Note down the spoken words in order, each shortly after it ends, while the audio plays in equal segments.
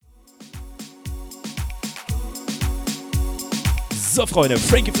So Freunde,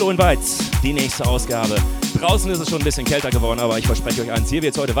 Franky Flo Invites, die nächste Ausgabe. Draußen ist es schon ein bisschen kälter geworden, aber ich verspreche euch eins, hier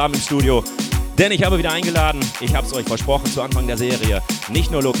wird es heute warm im Studio. Denn ich habe wieder eingeladen, ich habe es euch versprochen zu Anfang der Serie, nicht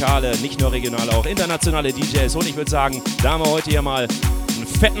nur lokale, nicht nur regionale, auch internationale DJs. Und ich würde sagen, da haben wir heute hier mal einen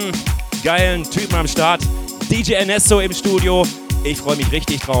fetten, geilen Typen am Start. DJ Ernesto im Studio. Ich freue mich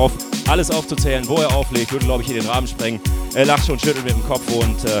richtig drauf, alles aufzuzählen, wo er auflegt. Würde, glaube ich, hier den Rahmen sprengen. Er lacht schon, schüttelt mit dem Kopf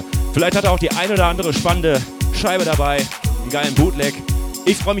und vielleicht hat er auch die ein oder andere spannende Scheibe dabei. Einen geilen Bootleg.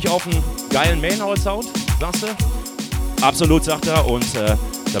 Ich freue mich auf einen geilen Mainhouse-Sound, sagst du? Absolut, sagt er. Und da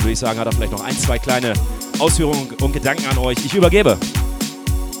würde ich sagen, hat er vielleicht noch ein, zwei kleine Ausführungen und Gedanken an euch. Ich übergebe.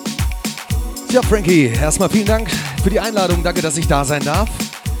 Ja, Franky, erstmal vielen Dank für die Einladung. Danke, dass ich da sein darf.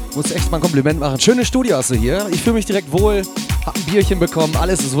 Muss echt mal ein Kompliment machen. Schönes Studio hast du hier. Ich fühle mich direkt wohl. Hab ein Bierchen bekommen.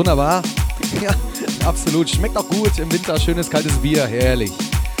 Alles ist wunderbar. Ja, absolut. Schmeckt auch gut. Im Winter schönes, kaltes Bier. Herrlich.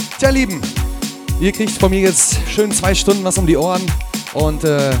 Tja, Lieben. Ihr kriegt von mir jetzt schön 2 Stunden was um die Ohren und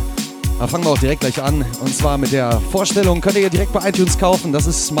da fangen wir auch direkt gleich an. Und zwar mit der Vorstellung, könnt ihr direkt bei iTunes kaufen. Das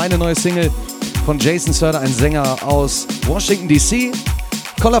ist meine neue Single von Jason Sörder, ein Sänger aus Washington DC.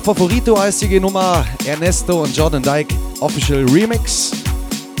 Colla Favorito heißt die Nummer, Ernesto und Jordan Dyke Official Remix.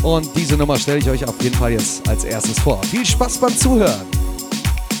 Und diese Nummer stelle ich euch auf jeden Fall jetzt als erstes vor. Viel Spaß beim Zuhören.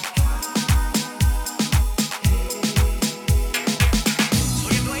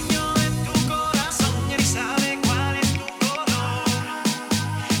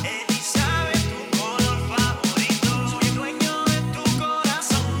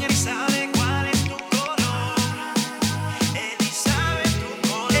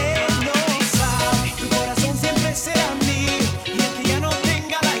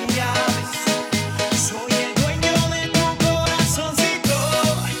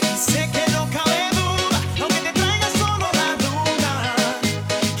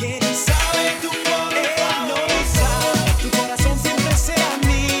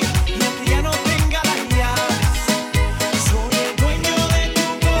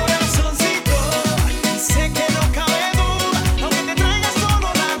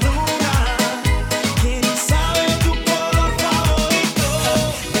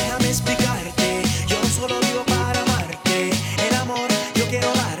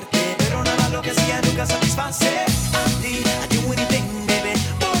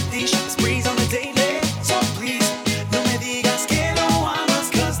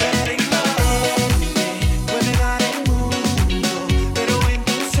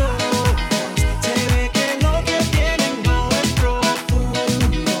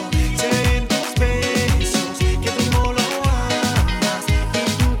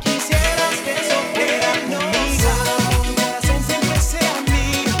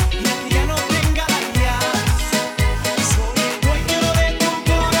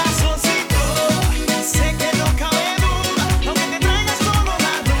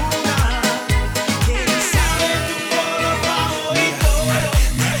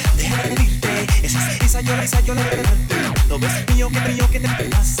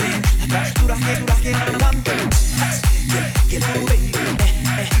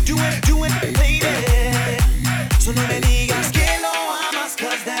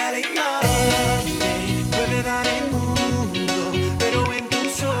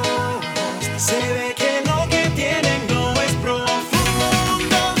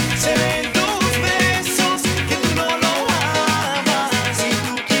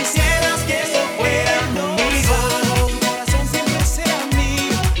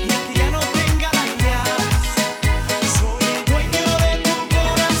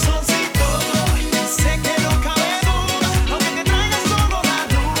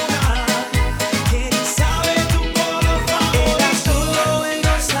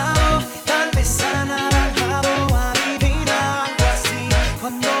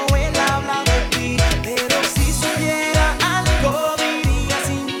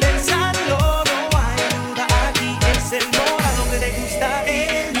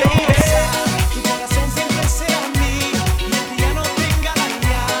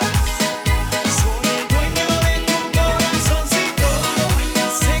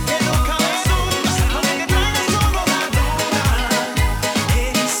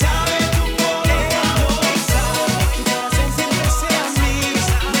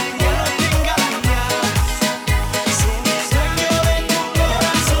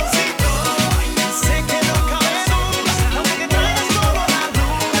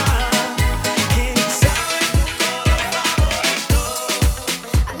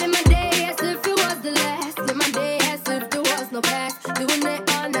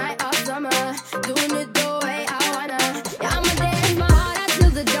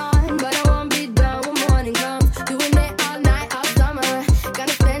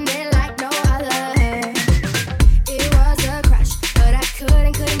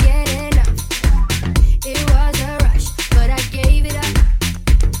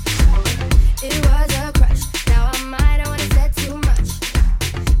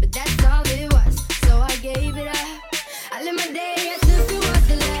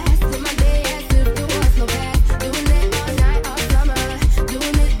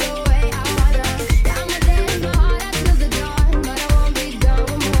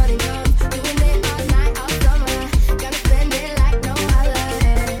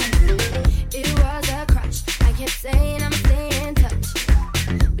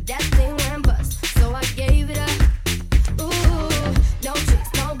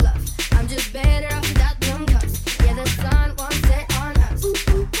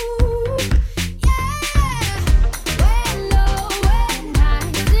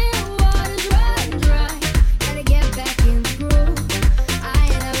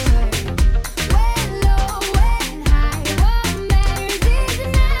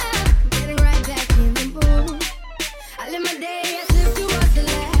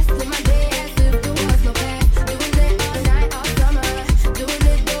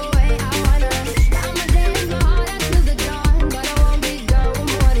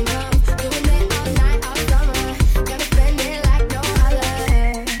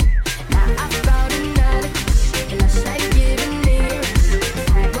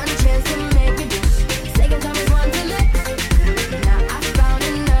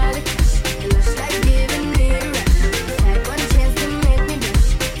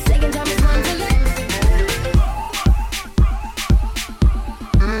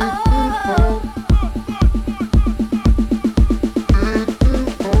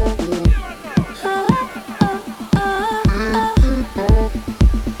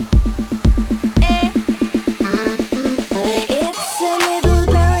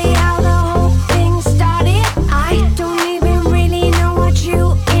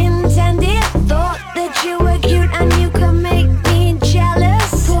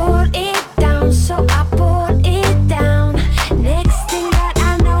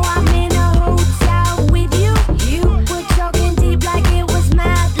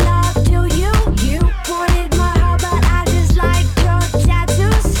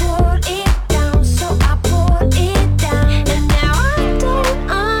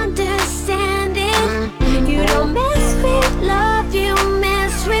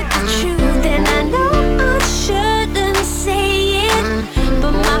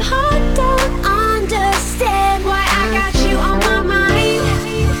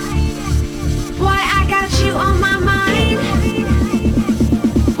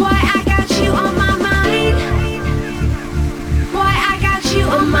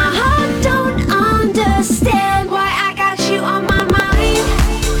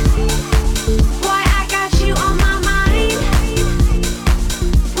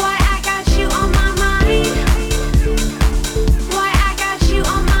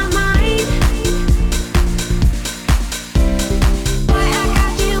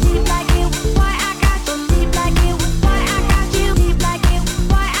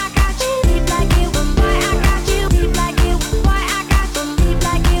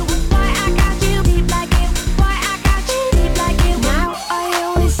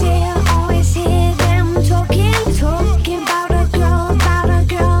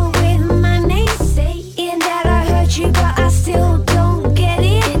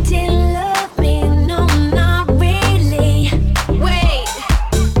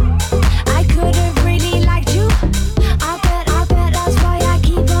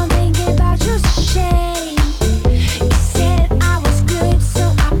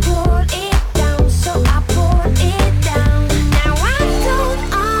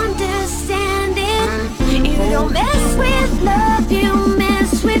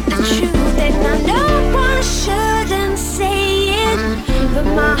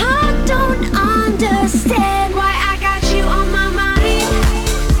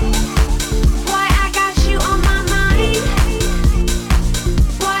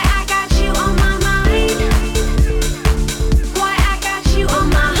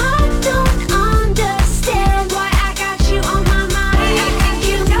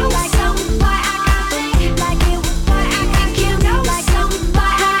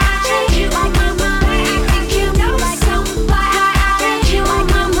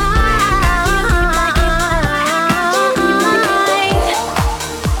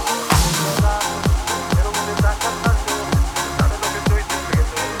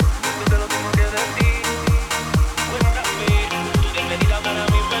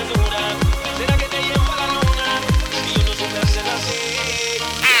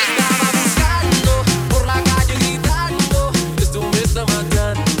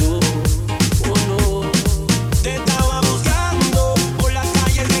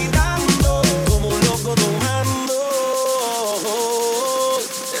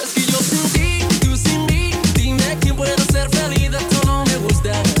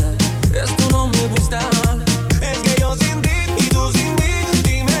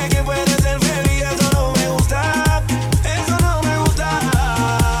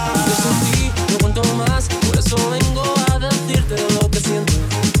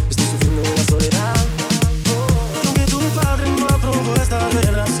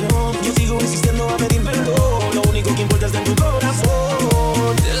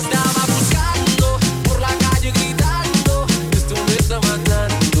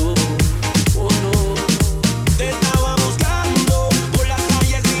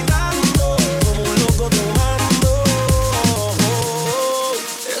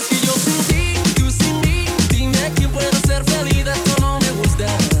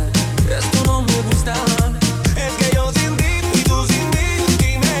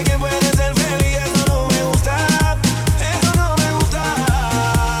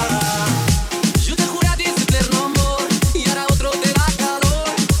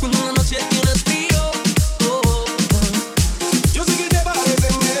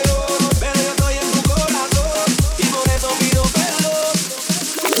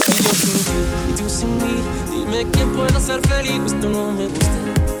 feliz. Esto no me gusta,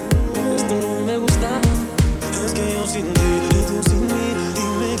 esto no me gusta. Es que yo sin ti y tú sin mí.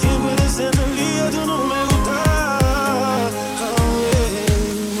 Dime quién puede ser feliz. Esto no me gusta.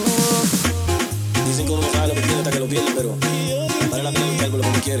 Dicen que uno no sabe lo que tiene hasta que lo pierde, pero vale la pena luchar por lo que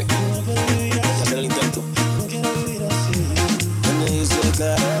uno quiere y hacer el intento.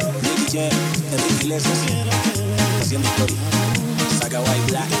 Nicky Jam, Enrique Iglesias, haciendo historia. Saca White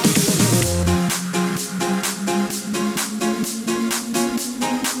Black.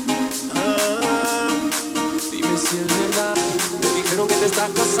 Dime si es verdad. Me dijeron que te estás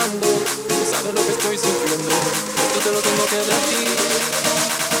casando. No sabes lo que estoy sufriendo. Esto te lo tengo que decir.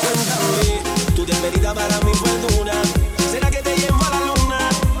 Cuéntame, tu despedida para mí fue dura. ¿Será que te llevo a la luna?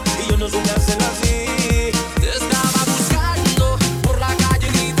 Y yo no supe hacerlo así.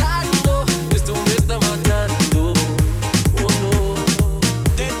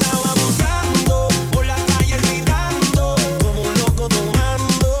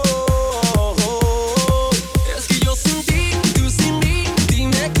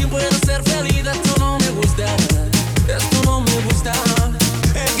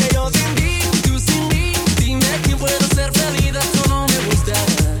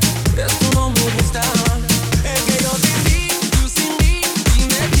 Esto no me gusta.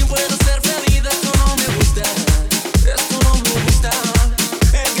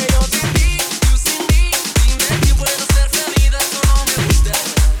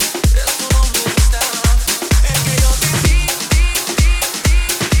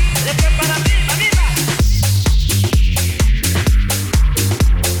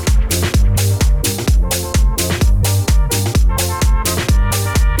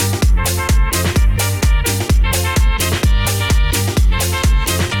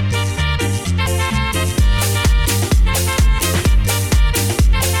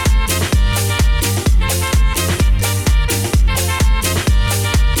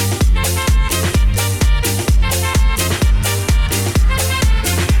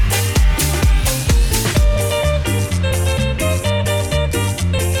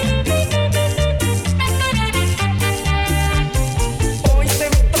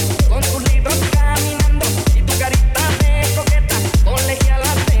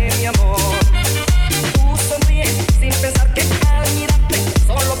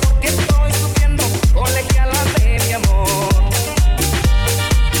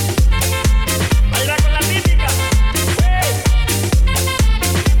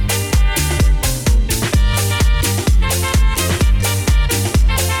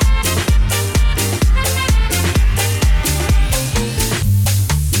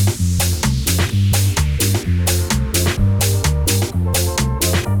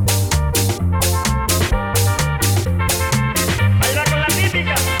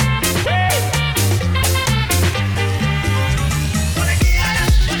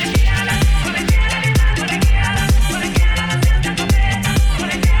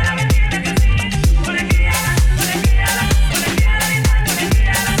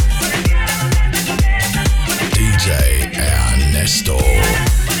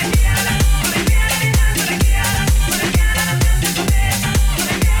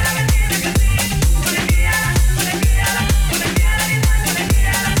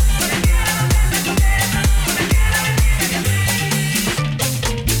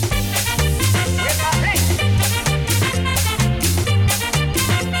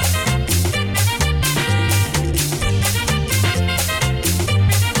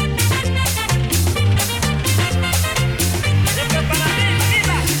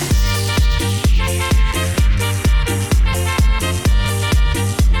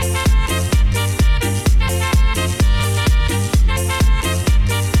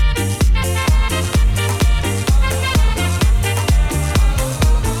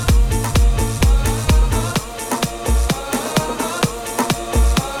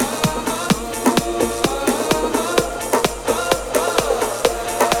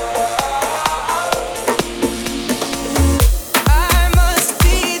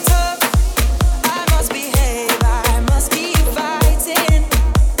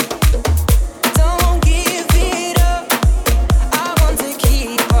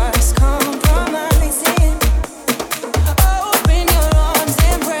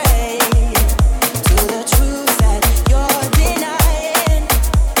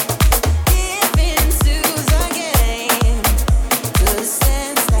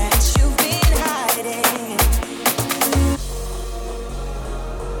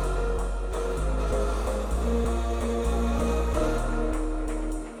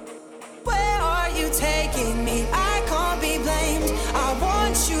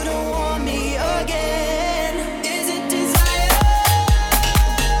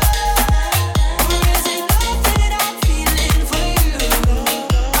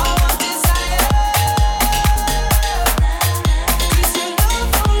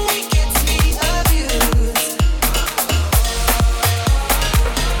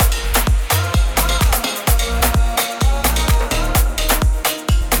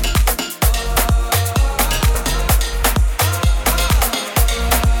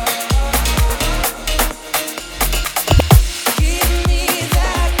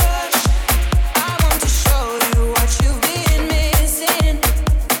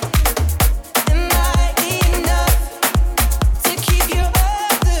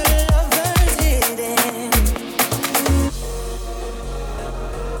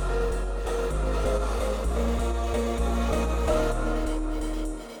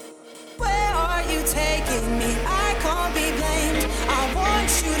 give me. I can't be blamed. I want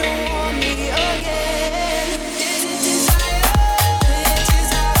you to want me again. Is it desire? Is it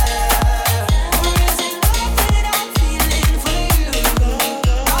desire? Or is it love that I'm feeling for you?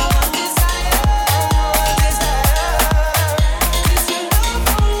 I want desire. Cause your love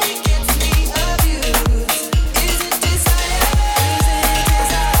only gets me abused. Is it desire? Is it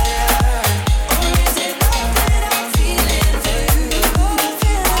desire? Or is it love that I'm feeling for you?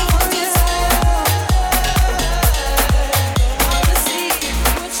 I want desire.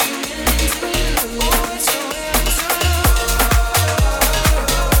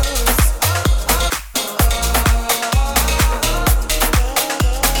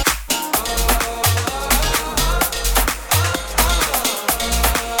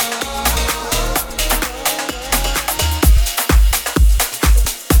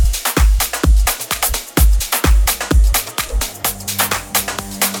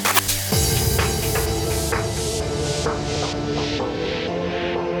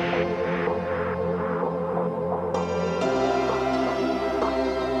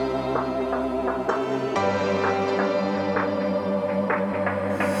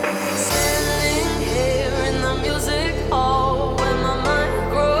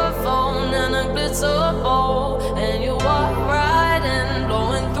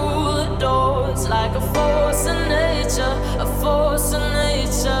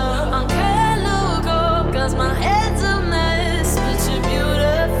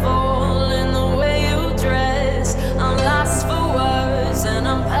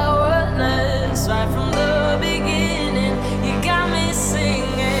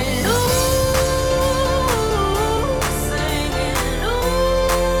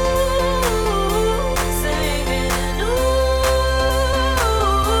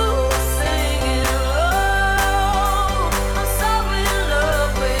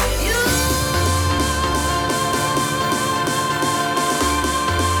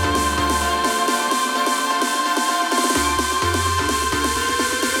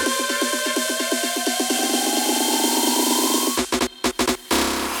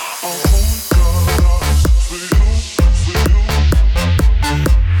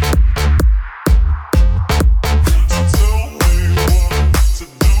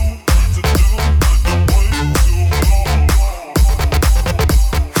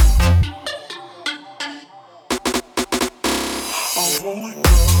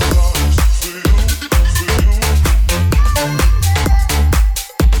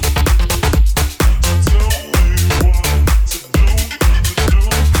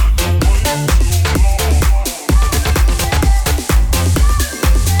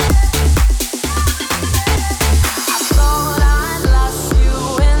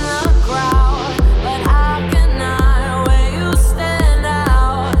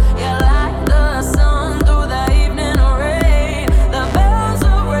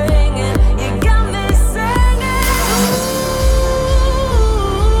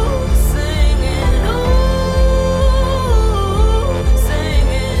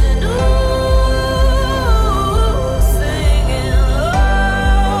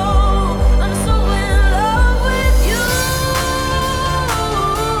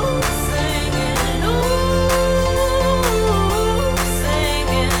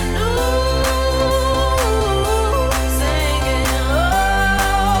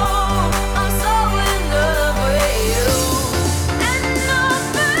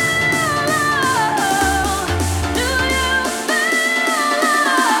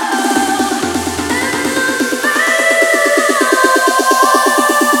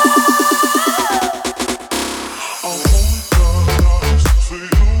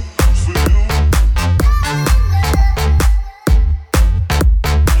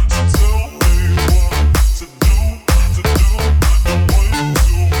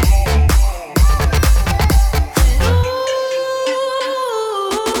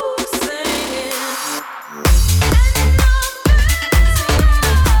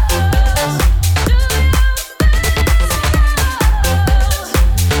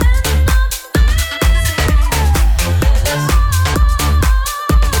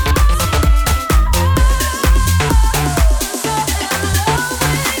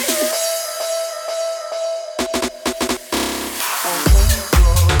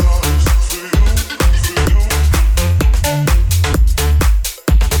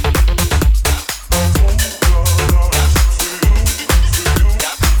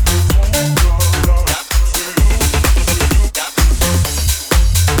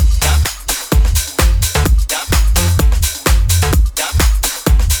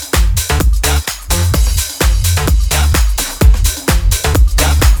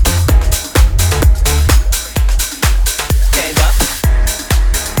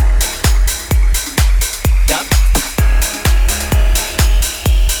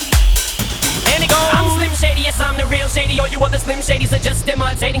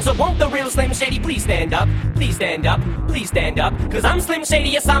 shading, so won't the real Slim Shady please stand up? Please stand up, please stand up. Cause I'm Slim Shady,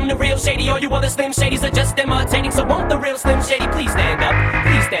 yes I'm the real Shady. All you other Slim Shadys are just imitating, so won't the real Slim Shady please stand up?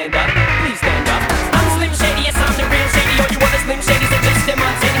 Please stand up, please stand up. I'm Slim Shady, yes I'm the real Shady. All you other Slim Shadys are just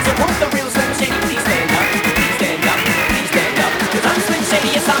imitating, so won't the real Slim Shady please stand up? Please stand up, please stand up. Cause I'm Slim Shady,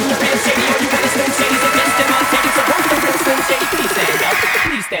 yes I'm the real Shady. All you other Slim Shadys are just imitating, so won't the real Slim Shady please stand up?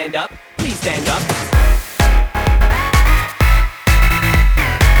 Please stand up, please stand up.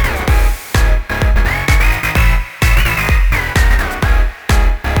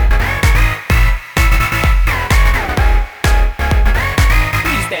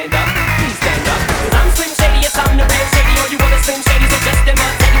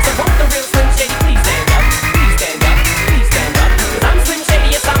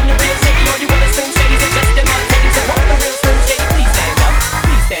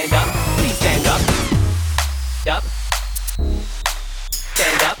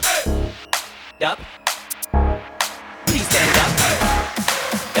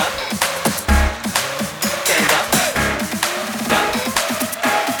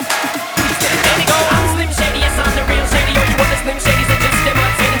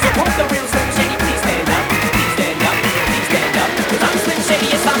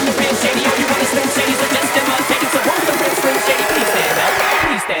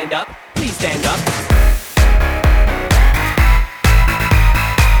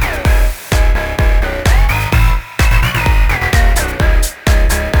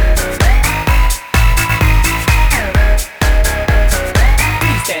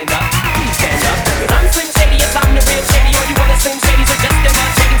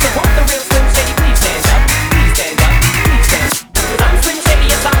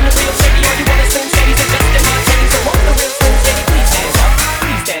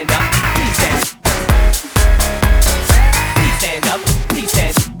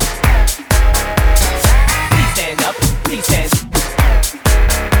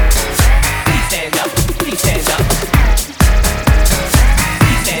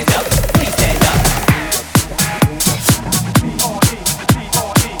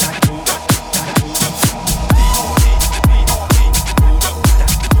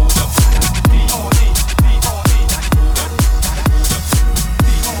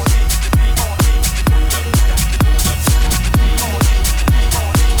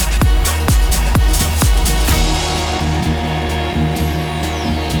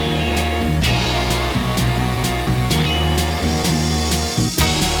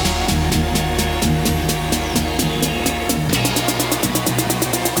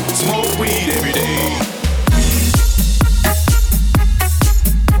 weed every day.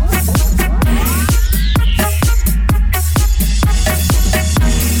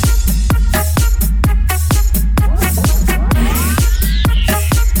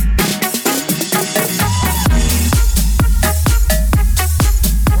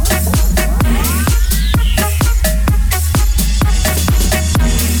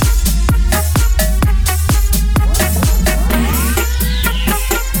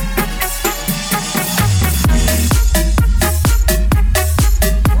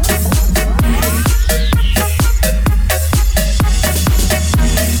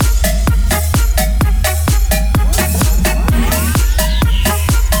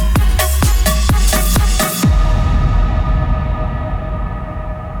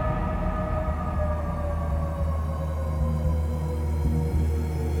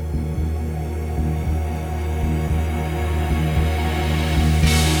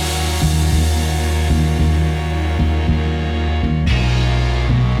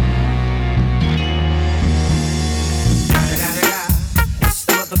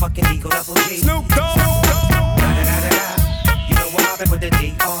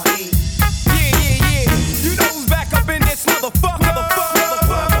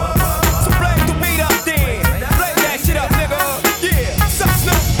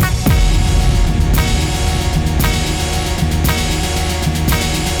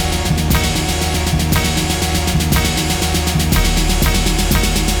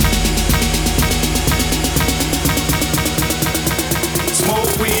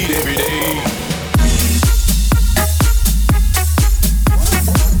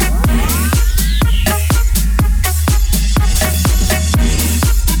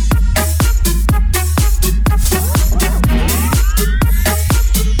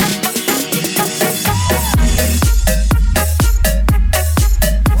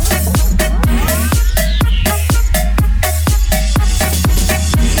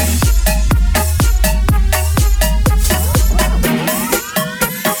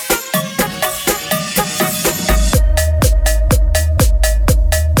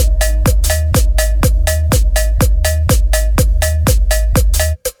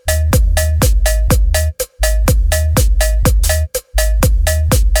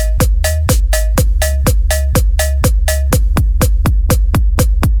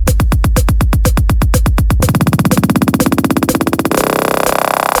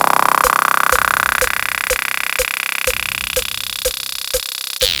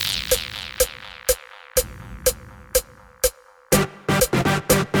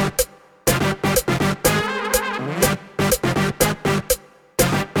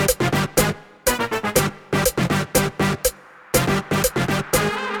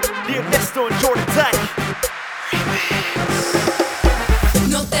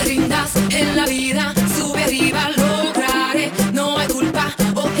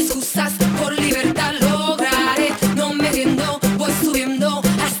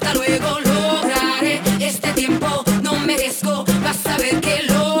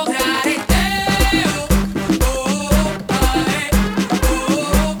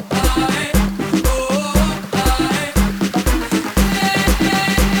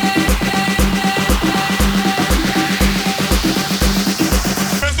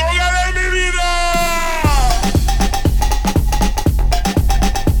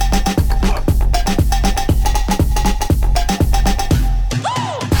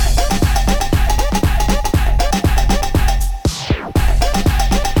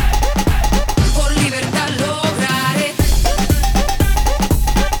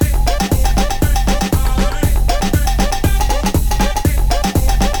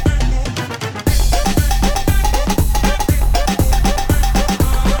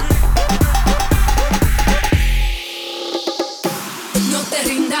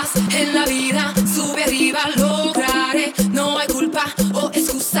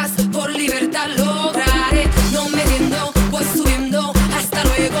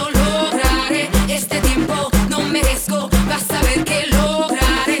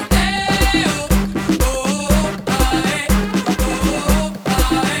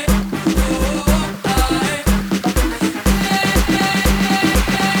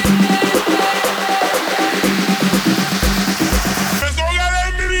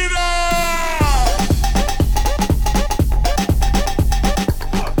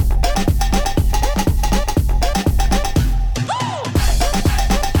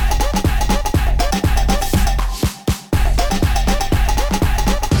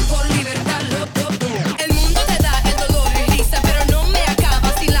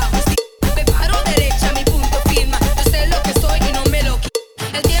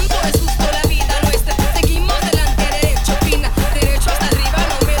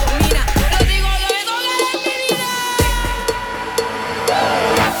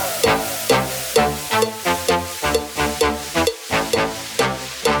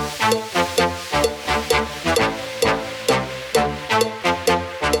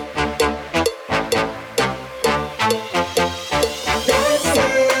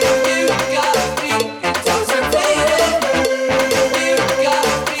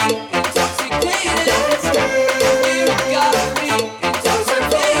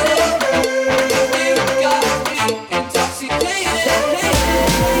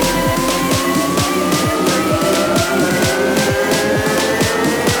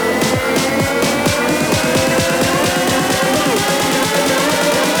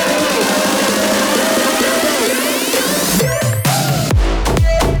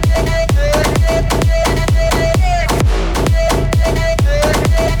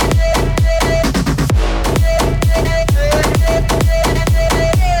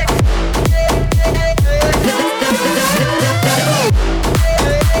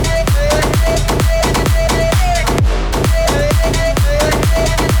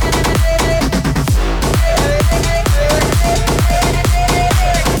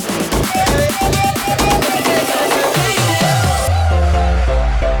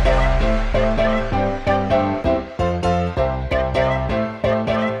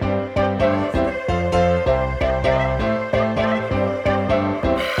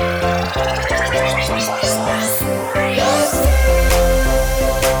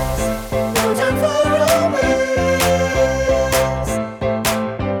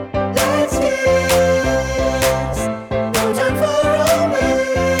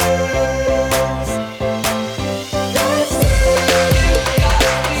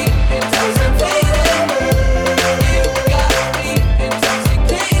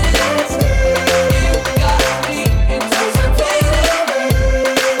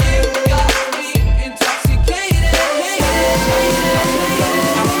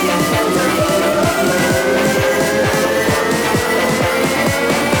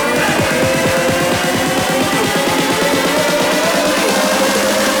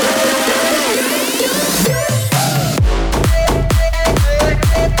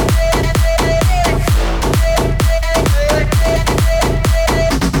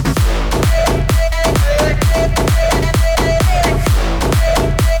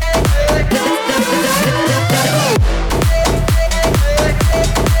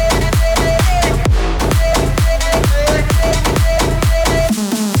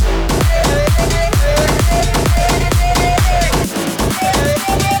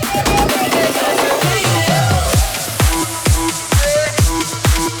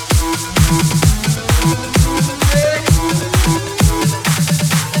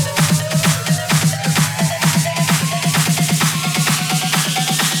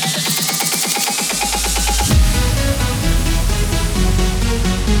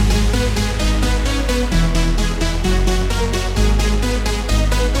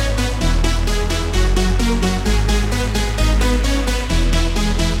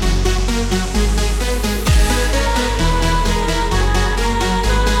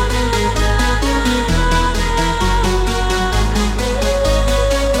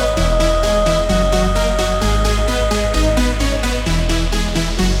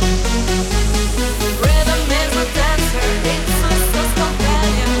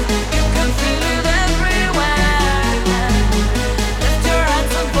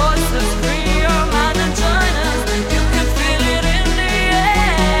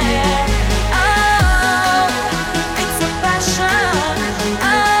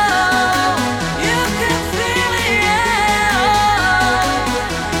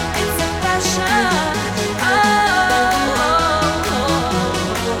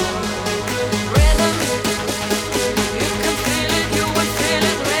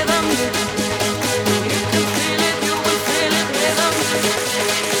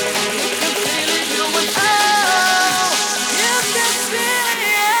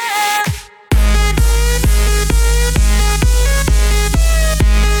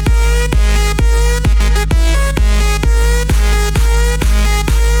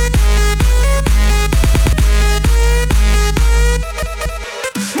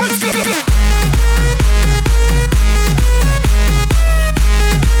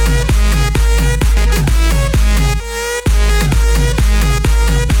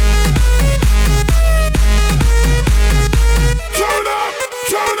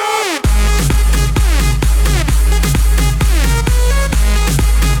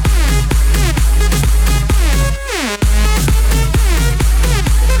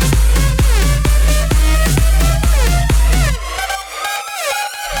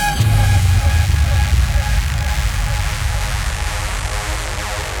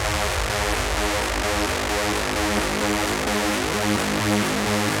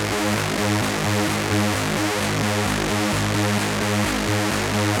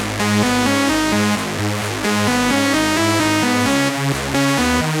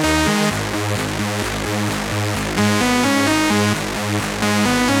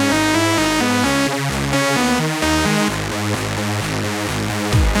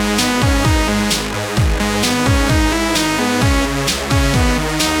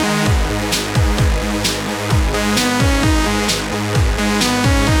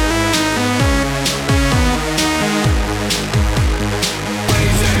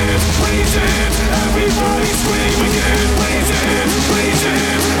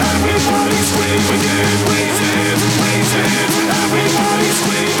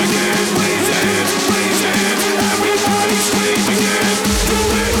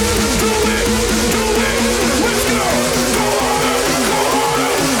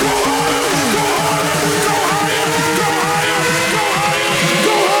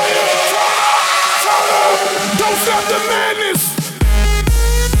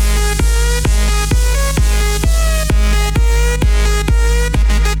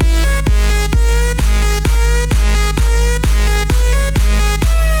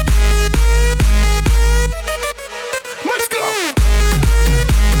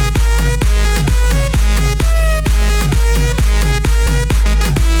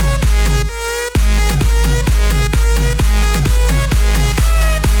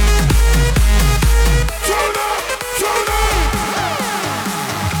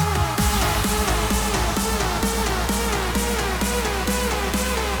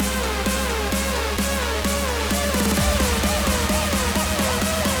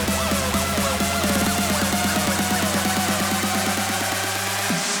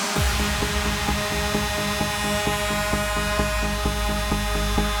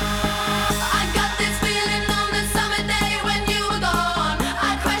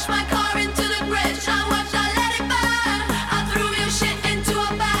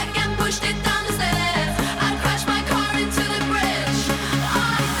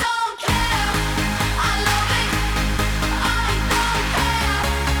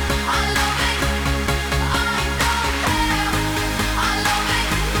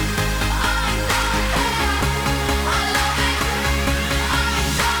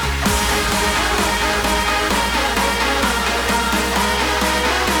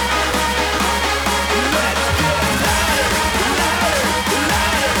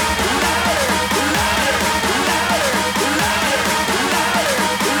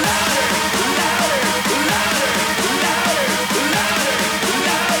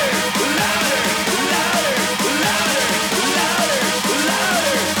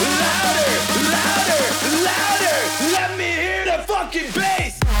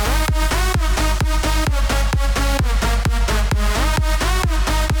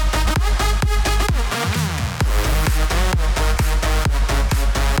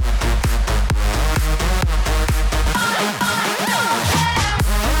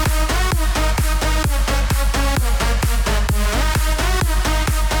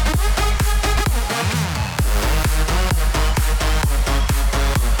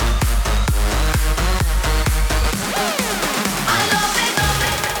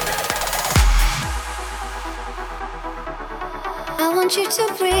 want you to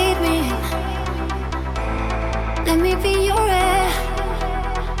breathe me in. Let me be your air.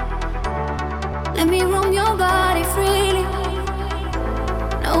 Let me roam your body freely.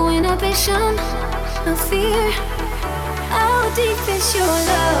 No inhibition, no fear. How deep is your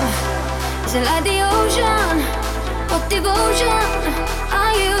love? Is it like the ocean? What devotion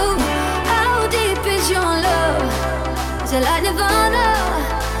are you? How deep is your love? Is it like Nirvana?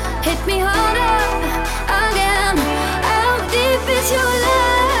 Hit me harder again. How deep is your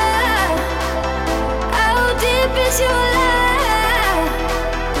love? How deep is your love?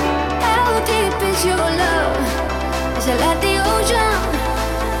 How deep is your love? Is it like the ocean?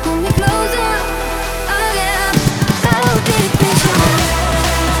 Pull me closer again. How deep is your love?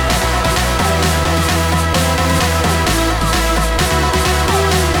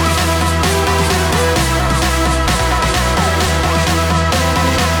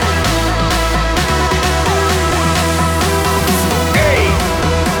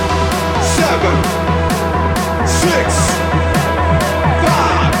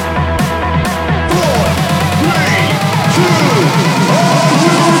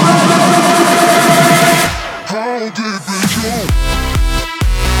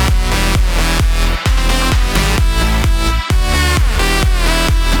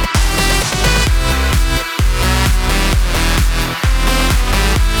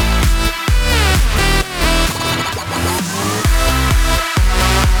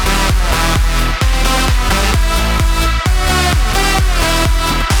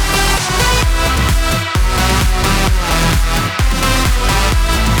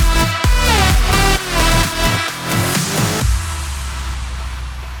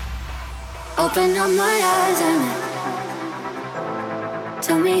 Open up my eyes and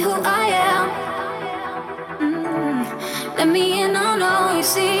tell me who I am. Let me in on all your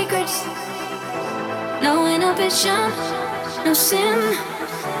secrets. No inhibition, no sin.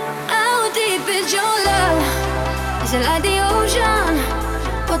 How deep is your love? Is it like the ocean?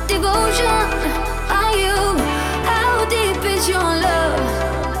 What devotion are you? How deep is your love?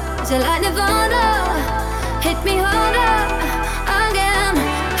 Is it like Nirvana? Hit me harder again.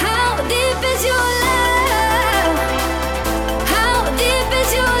 How deep is your love? How deep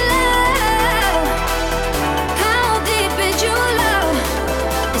is your love? How deep is your love?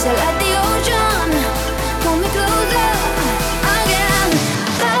 Is it like the ocean? Pull me closer again.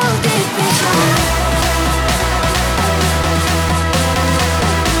 How deep is your love?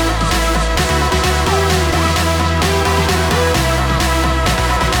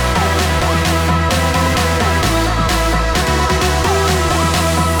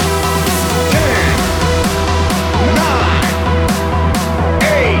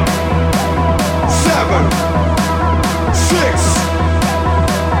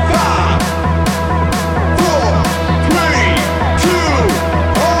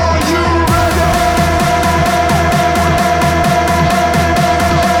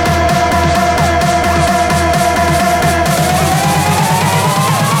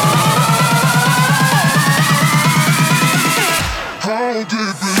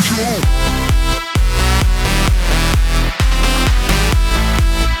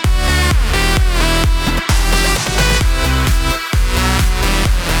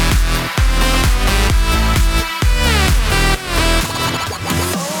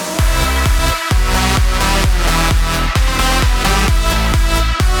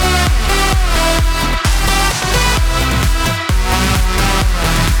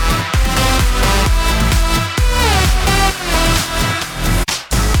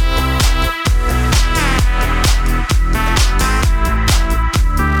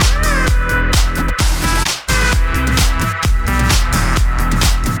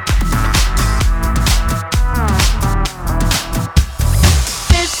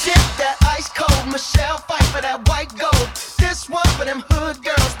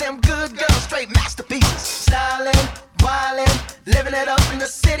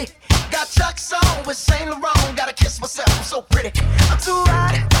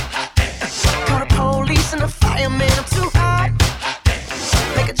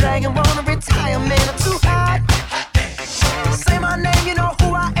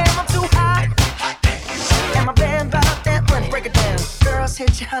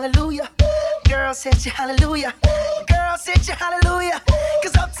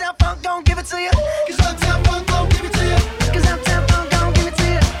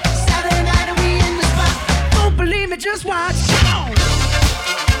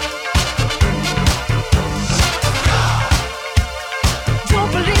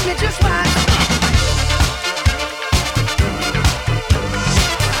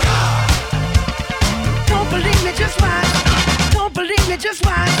 Don't believe me, just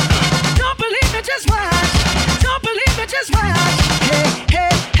watch. Don't believe me, just watch. Don't believe me, just watch. Hey, hey,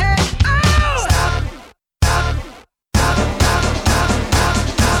 hey, oh! Stop.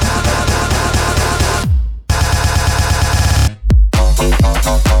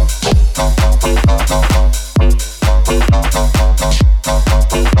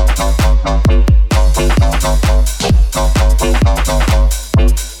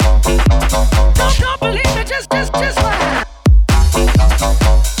 Don't believe me, just watch.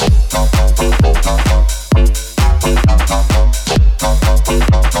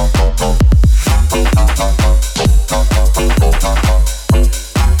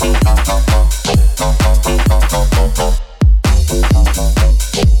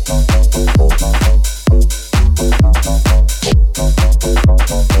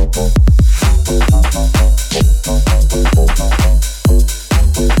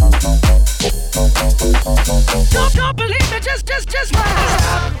 Don't believe me, just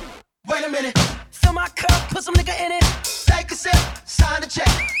watch. Wait a minute, Fill my cup, put some nigga in it. take a sip, sign the check.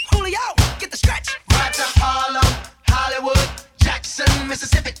 Julio, get the stretch. Right to Harlem, Hollywood, Jackson,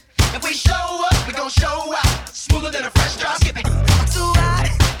 Mississippi. If we show up, we gon' show out. Smoother than a fresh drop skipping. I'm too hot.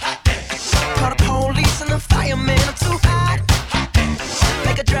 Call the police and the fireman. I'm too hot.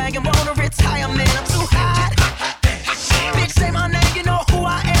 Make a dragon wanna retire, man. I'm too hot. Bitch, say my name, you know who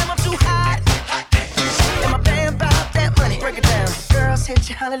I am. I'm too hot. And my band bought that money. Break it down. Girls hit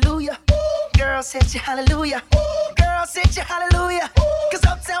you, hallelujah. Girls hit you, hallelujah. Girls hit you, hallelujah. Cause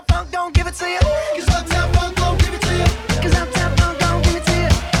Uptown Funk don't give it to you. Cause Uptown Funk gon' give it to you. Cause Uptown Funk don't give it to you.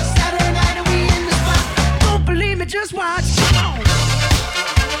 Saturday night and we in the spot. Don't believe me, just watch. Come on.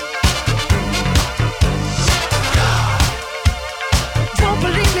 Don't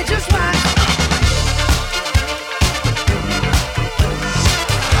believe me, just watch.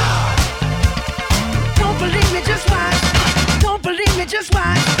 Don't believe me, just watch. Don't believe me, just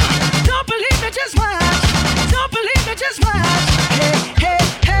watch. Don't believe me, just watch. Don't believe me, just watch. Hey, hey,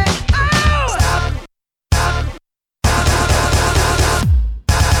 hey, oh! Stop.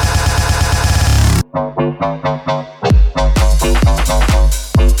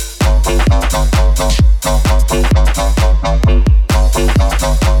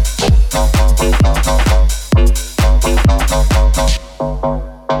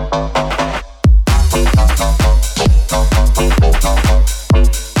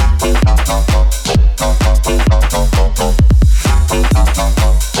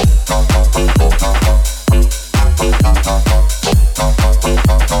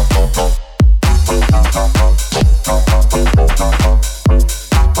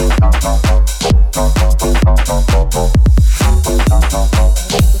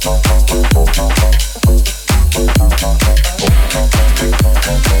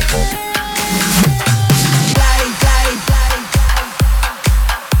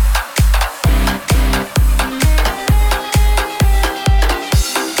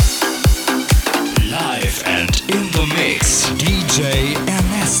 Live and in the mix, DJ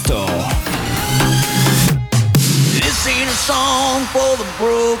Ernesto. This ain't a song for the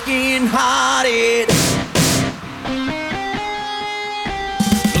broken hearted.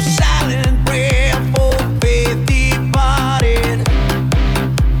 No silent prayer for faith departed.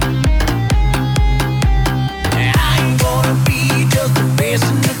 I ain't gonna be just a face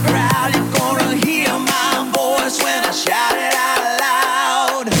in the crowd. You're gonna hear my voice when I shout it out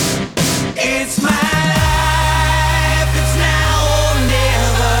loud. It's my life, it's now or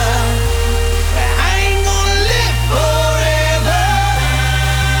never. I ain't gonna live forever.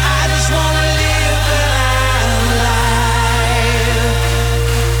 I just wanna live alive.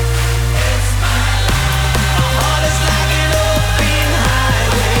 It's my life. My heart is like an open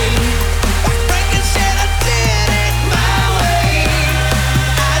highway. Like Franky said, I did it my way.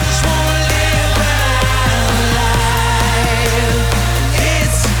 I just wanna live alive.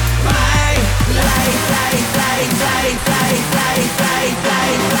 It's my life, life, life, life, life, life, life, life,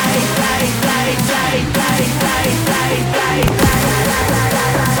 life, life, life, life, life, life, life, life,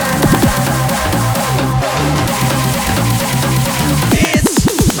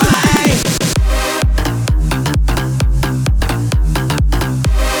 It's my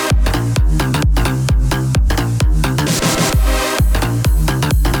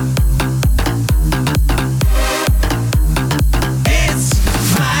It's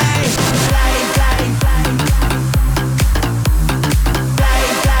my life, life, life, life, life, life,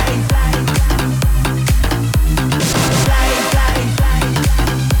 life, life, life,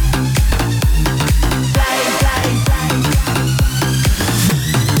 life, life, life.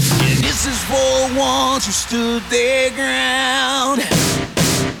 And this is for the ones who stood their ground.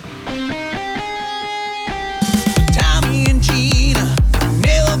 Tommy and Gina,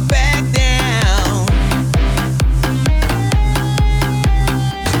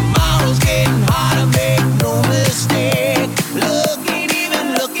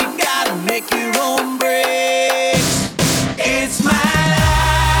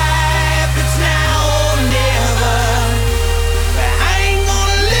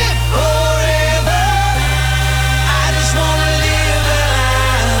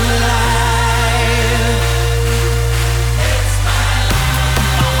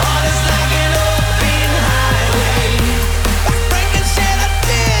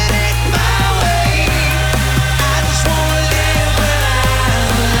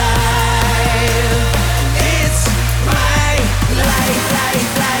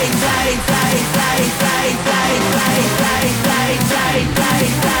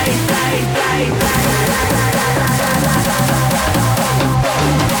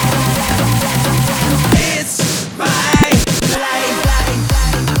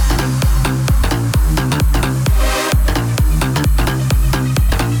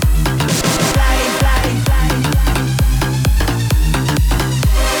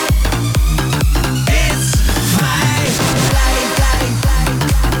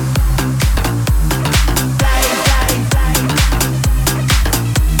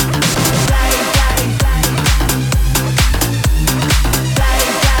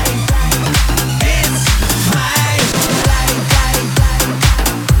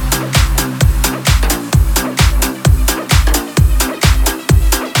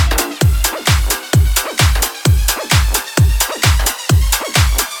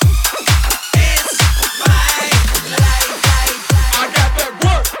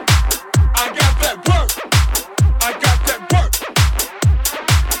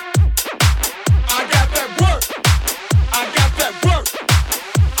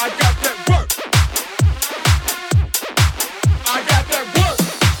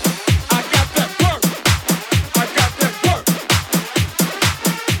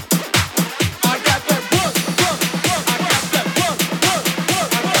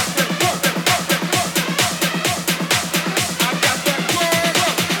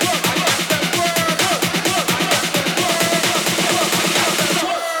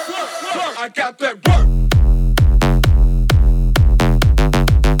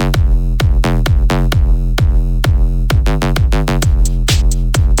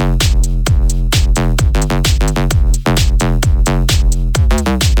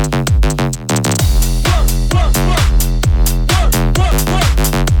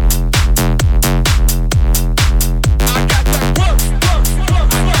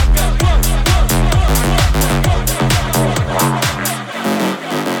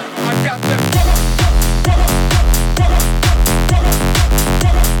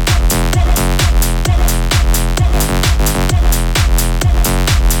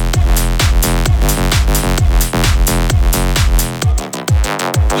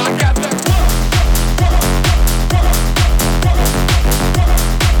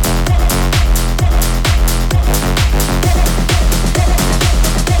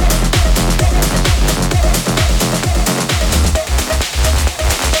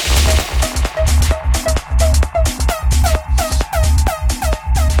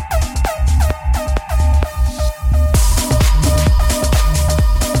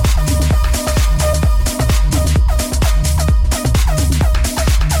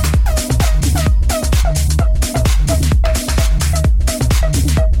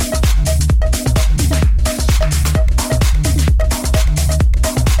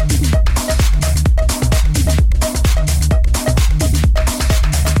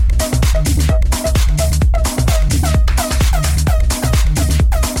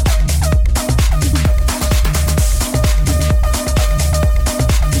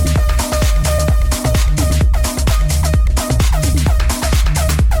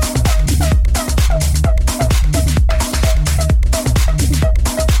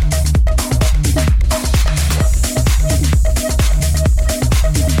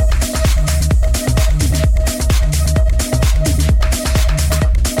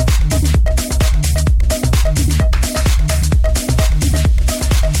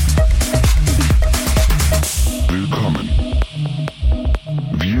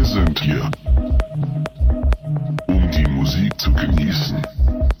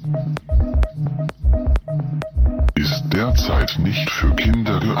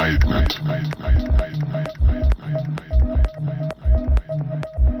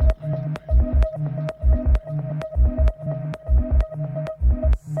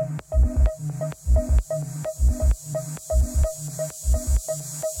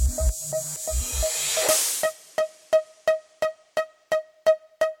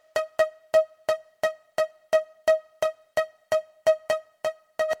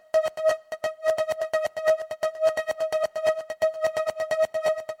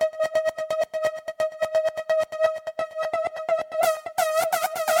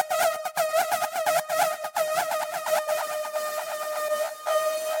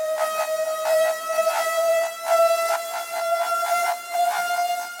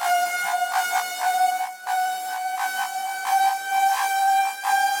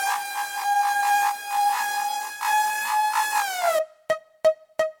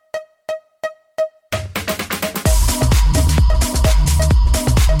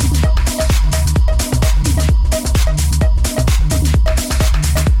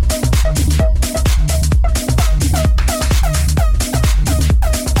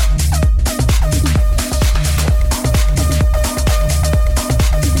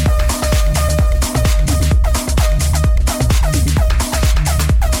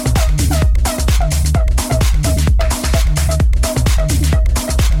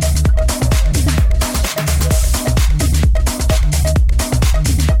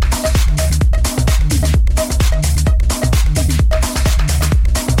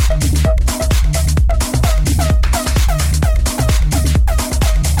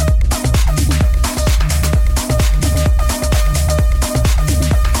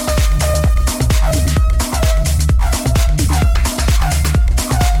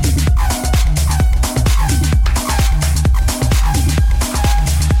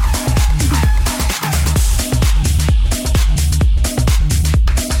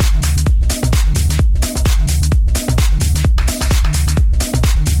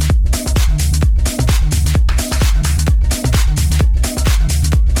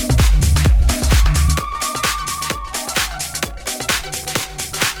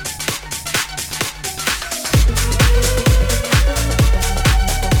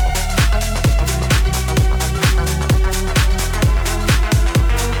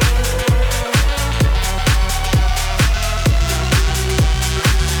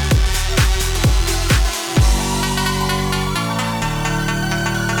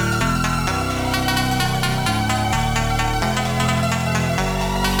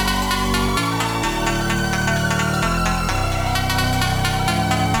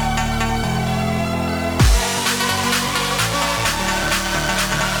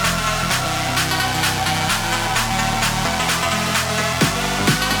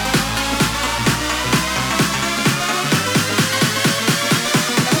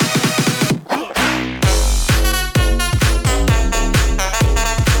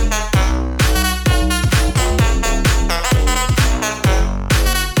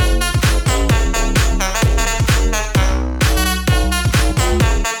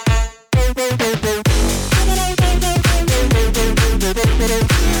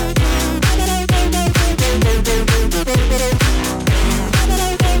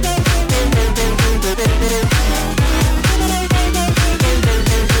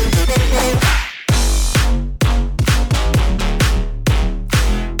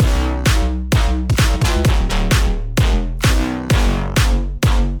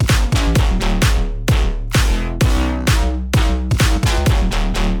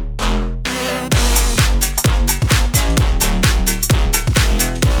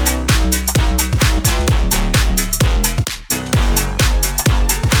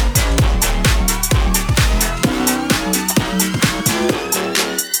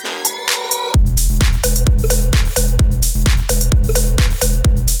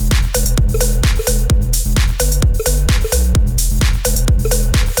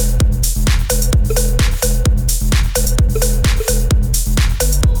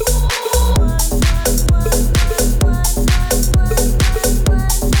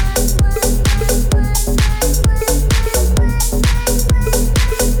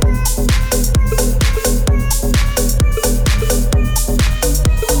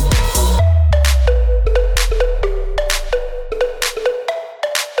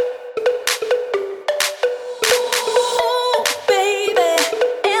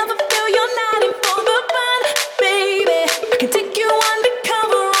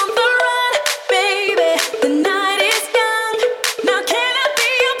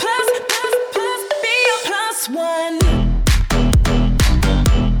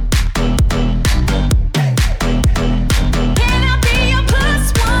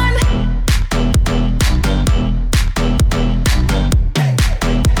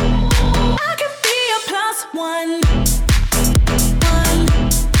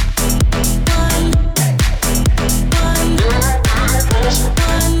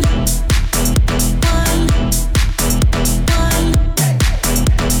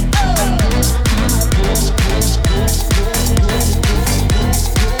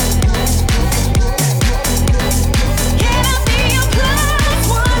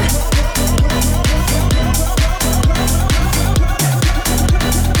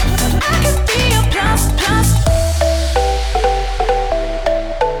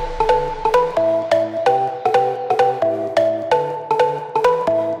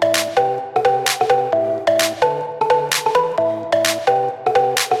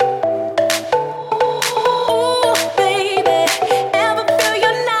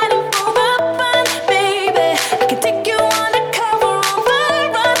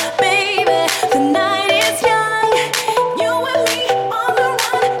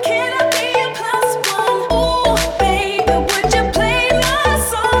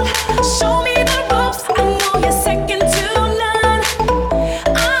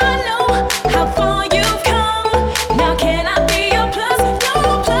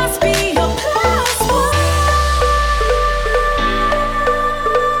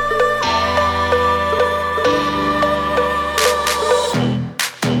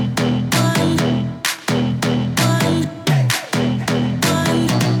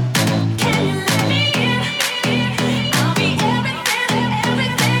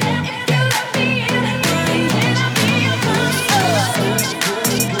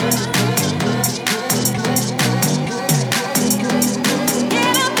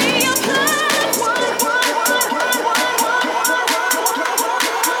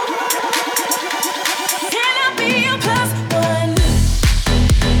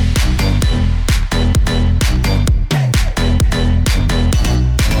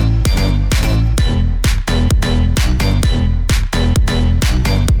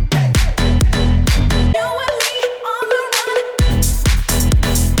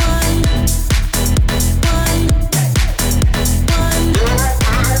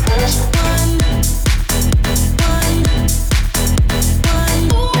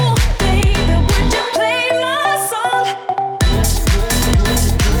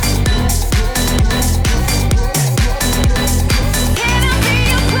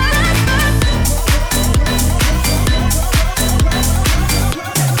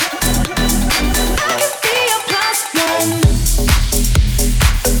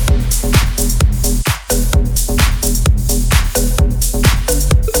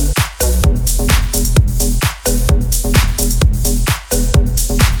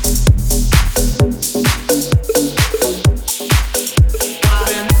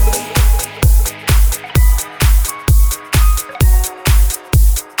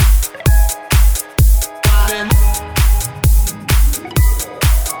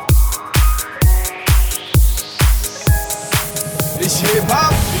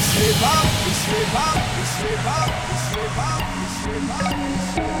 Hip-Hop, it's Hip-Hop, it's Hip-Hop, it's Hip-Hop, it's Hip-Hop, it's Hip-Hop.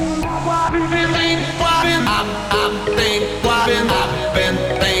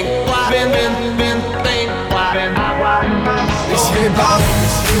 It's Hip-Hop, it's Hip-Hop,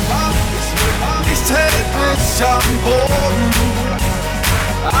 it's Hip-Hop. Ich hält mich am Boden,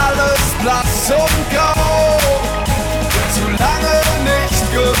 alles blass und grau, zu lange nicht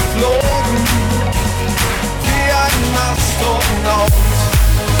geflogen, wie ein Astronaut.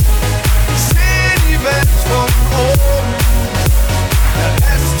 Ich seh die Welt von oben, der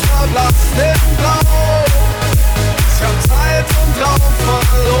Rest verblasst in Blau. Ich hab Zeit und Raum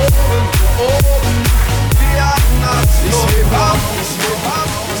verloren, oben wie ein Astronaut. Ich heb ab, ich heb ab,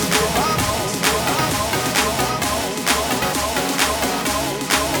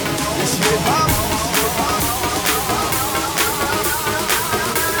 ich heb ab.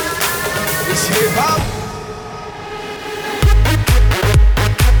 Ich heb ab,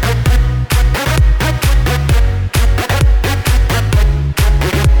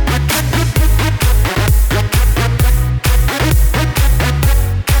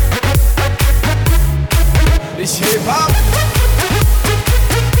 ich heb ab. Ich heb ab.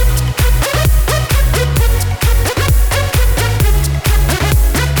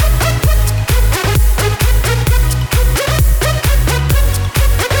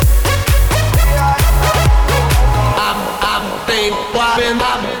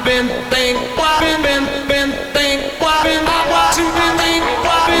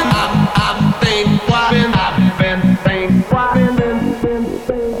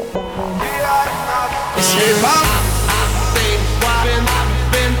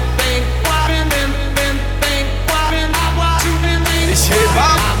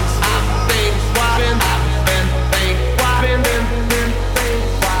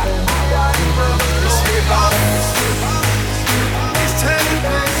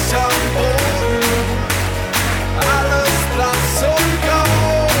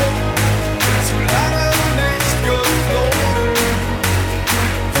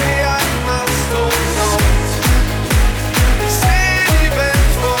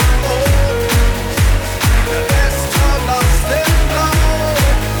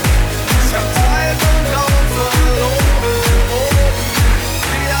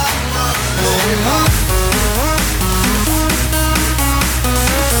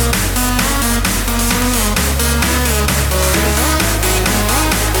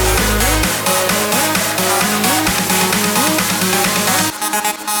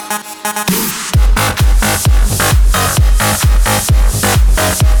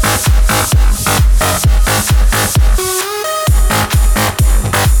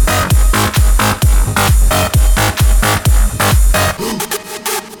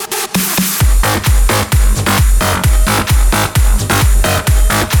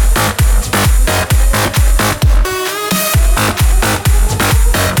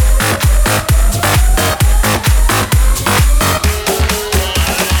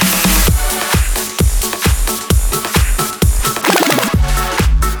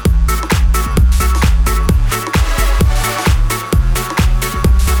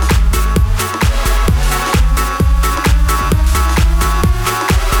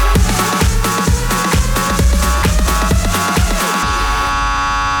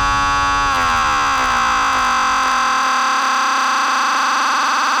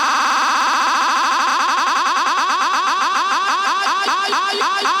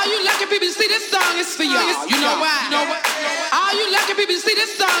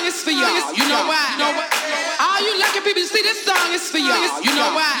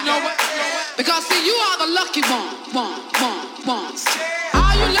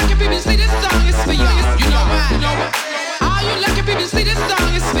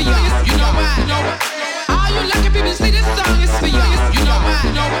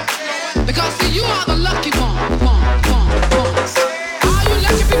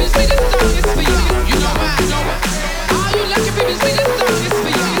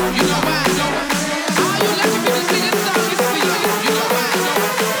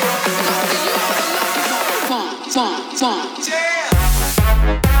 Yeah.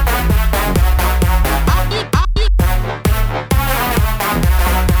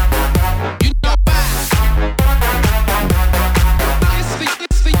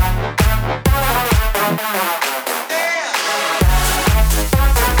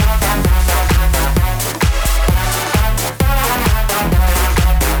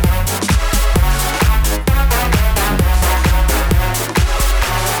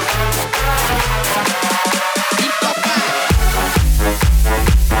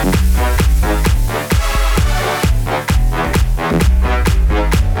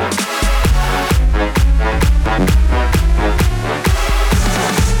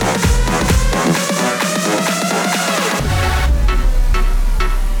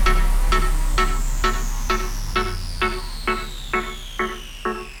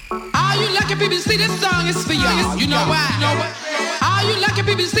 know why? All you lucky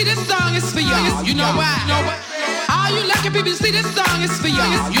people see this song is for y'all. You know why? All you lucky people see this song is for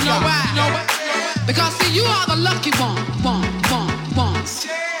y'all. You know why? Because see you are the lucky ones.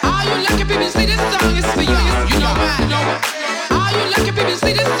 All you lucky people see this song is for y'all. You know why? All you lucky people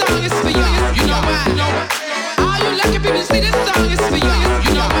see this song is for y'all. You know why? All you lucky people see this song is for y'all.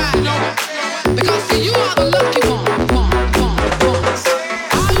 You know why? Because see you are the lucky ones.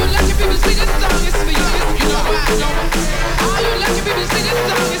 All you lucky people see this song is for y'all. You know why? All you lucky people see this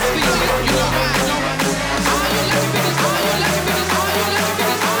song is for y'all. You know why? All you lucky people, all you lucky people, all you lucky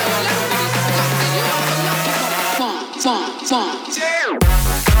people, all you lucky people. Because see you are the lucky ones.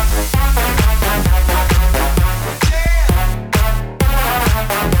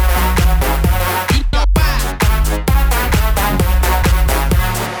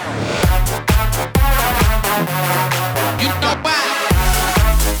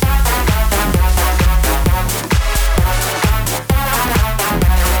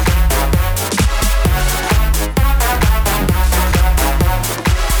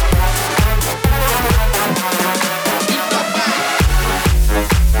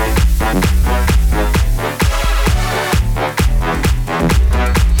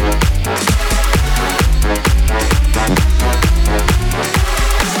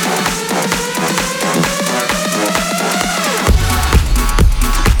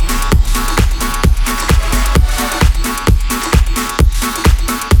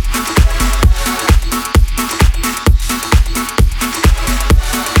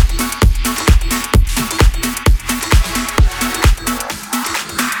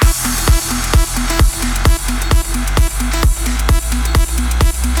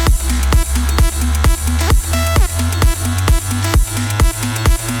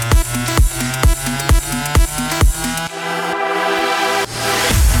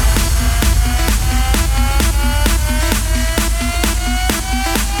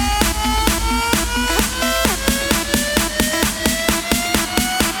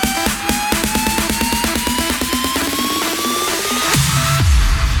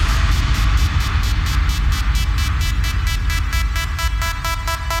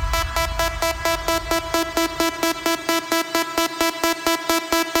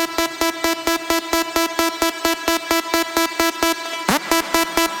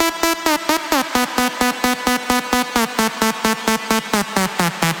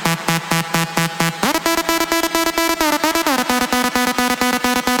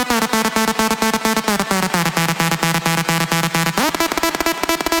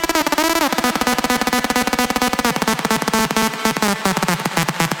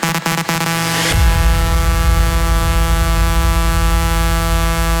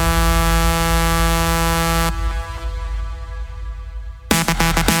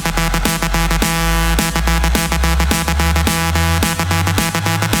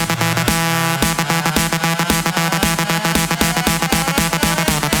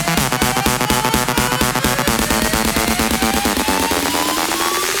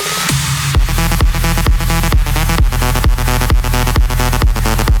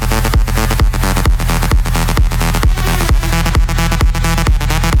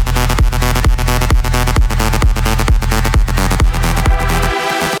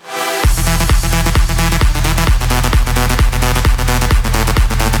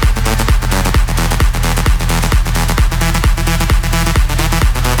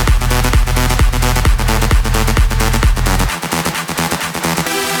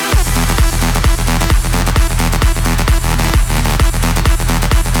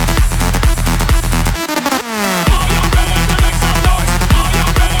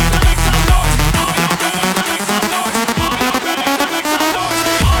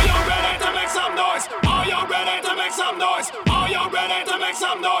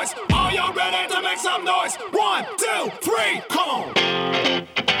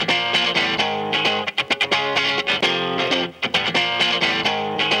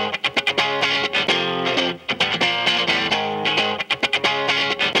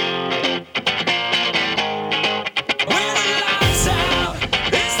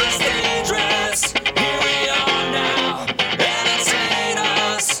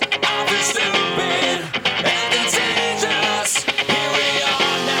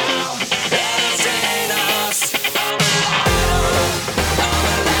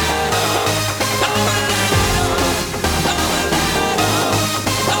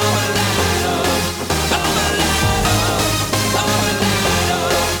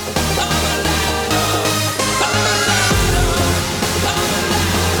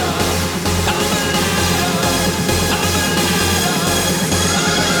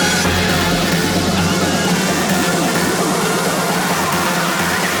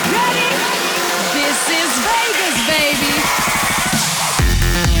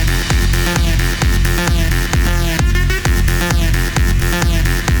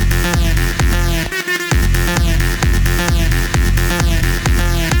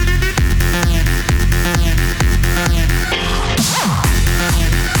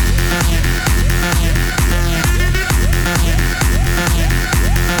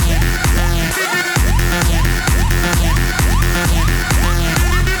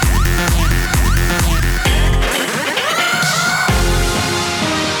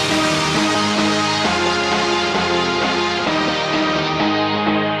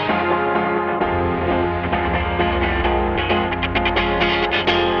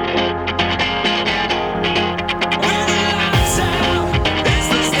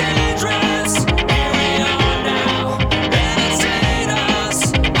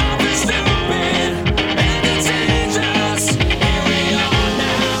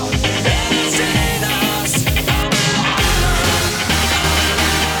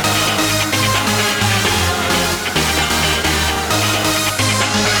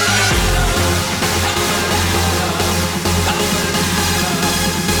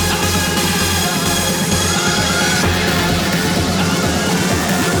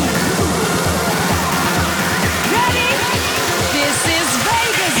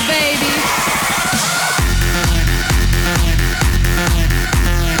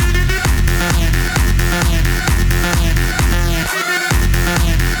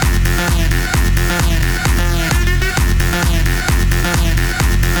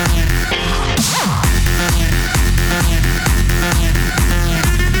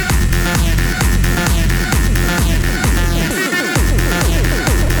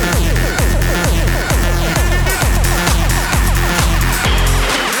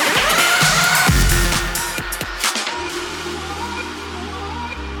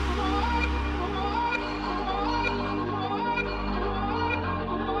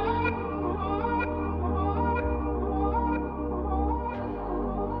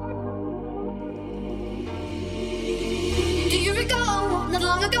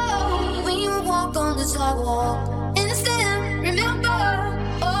 sidewalk. Instant, remember,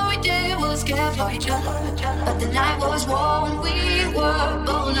 all we did was care for each other. But the night was warm, we were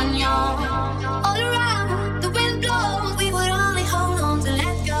bold and young. All around, the wind blows, we would only hold on to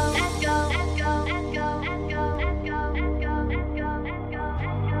let go, let go, let go, let go, let go, let go, let go, let go, let go,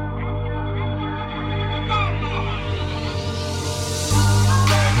 let go.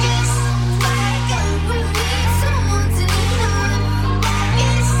 Yes, like we need someone to lean on.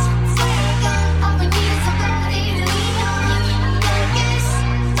 Yes, like all we need is somebody to lean on. Yes,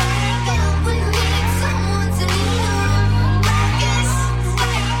 like we need someone to lean on. Yes,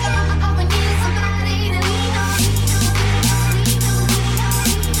 like all we need is somebody to lean on.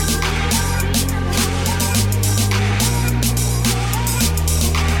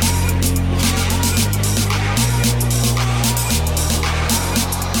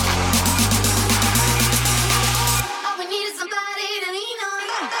 All we need is somebody to lean on. All we need is somebody to lean on.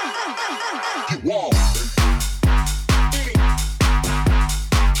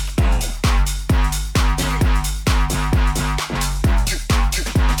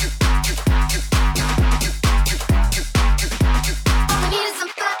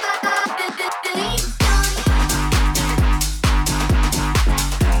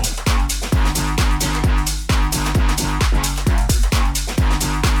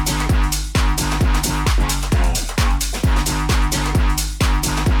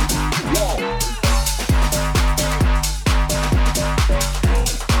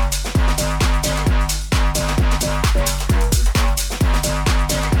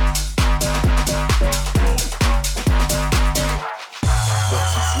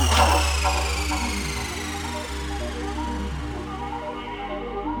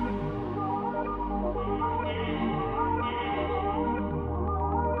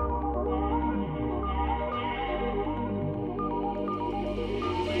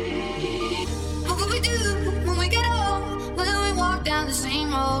 What will we do when we get old? Will we walk down the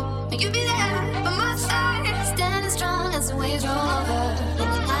same road? Will you be there by my side, standing strong as the waves roll over?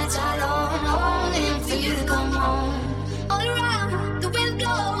 And the nights are long, longing for you to come home. All around, the wind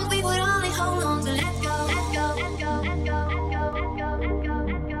blows, we would only hold on to let go, let go, let go, let go, let go, let go, let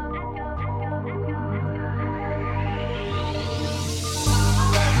go, let go, let go, let go.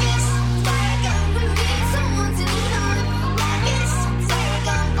 Yes, like we need someone to lean on. Yes, like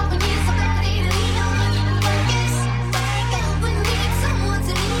all we need is somebody to lean on. Yes, like we need someone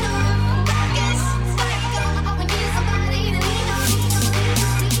to lean on. Yes, like all we need is somebody to lean on.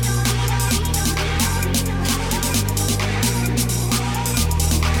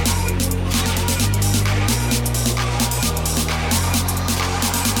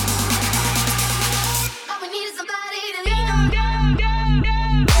 All we need is somebody to lean on. All we need is somebody to lean on.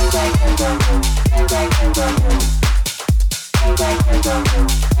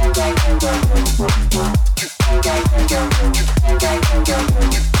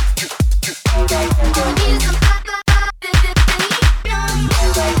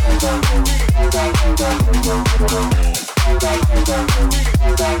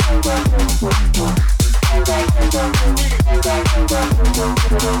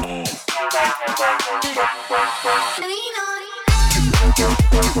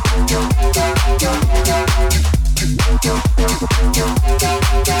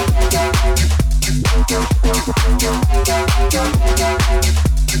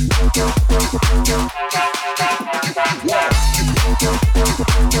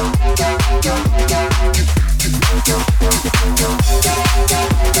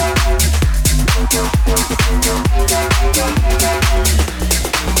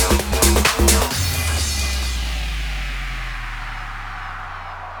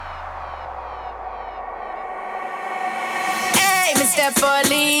 Hey, Mr.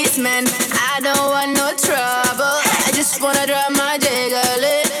 Policeman, I don't want no trouble. I just wanna drop my jiggle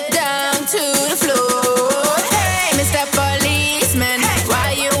it down to the floor. Hey, Mr. Policeman,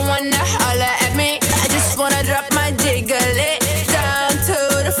 why you wanna holler at me? I just wanna drop my jiggle it down to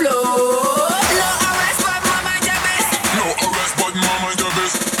the floor. No arrest, but mama your best. No arrest, but mama your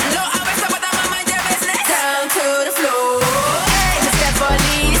best. No arrest, but mama your business. Down to the floor. Hey, Mr.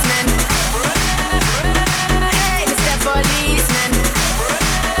 Policeman. Hey, Mr. Policeman.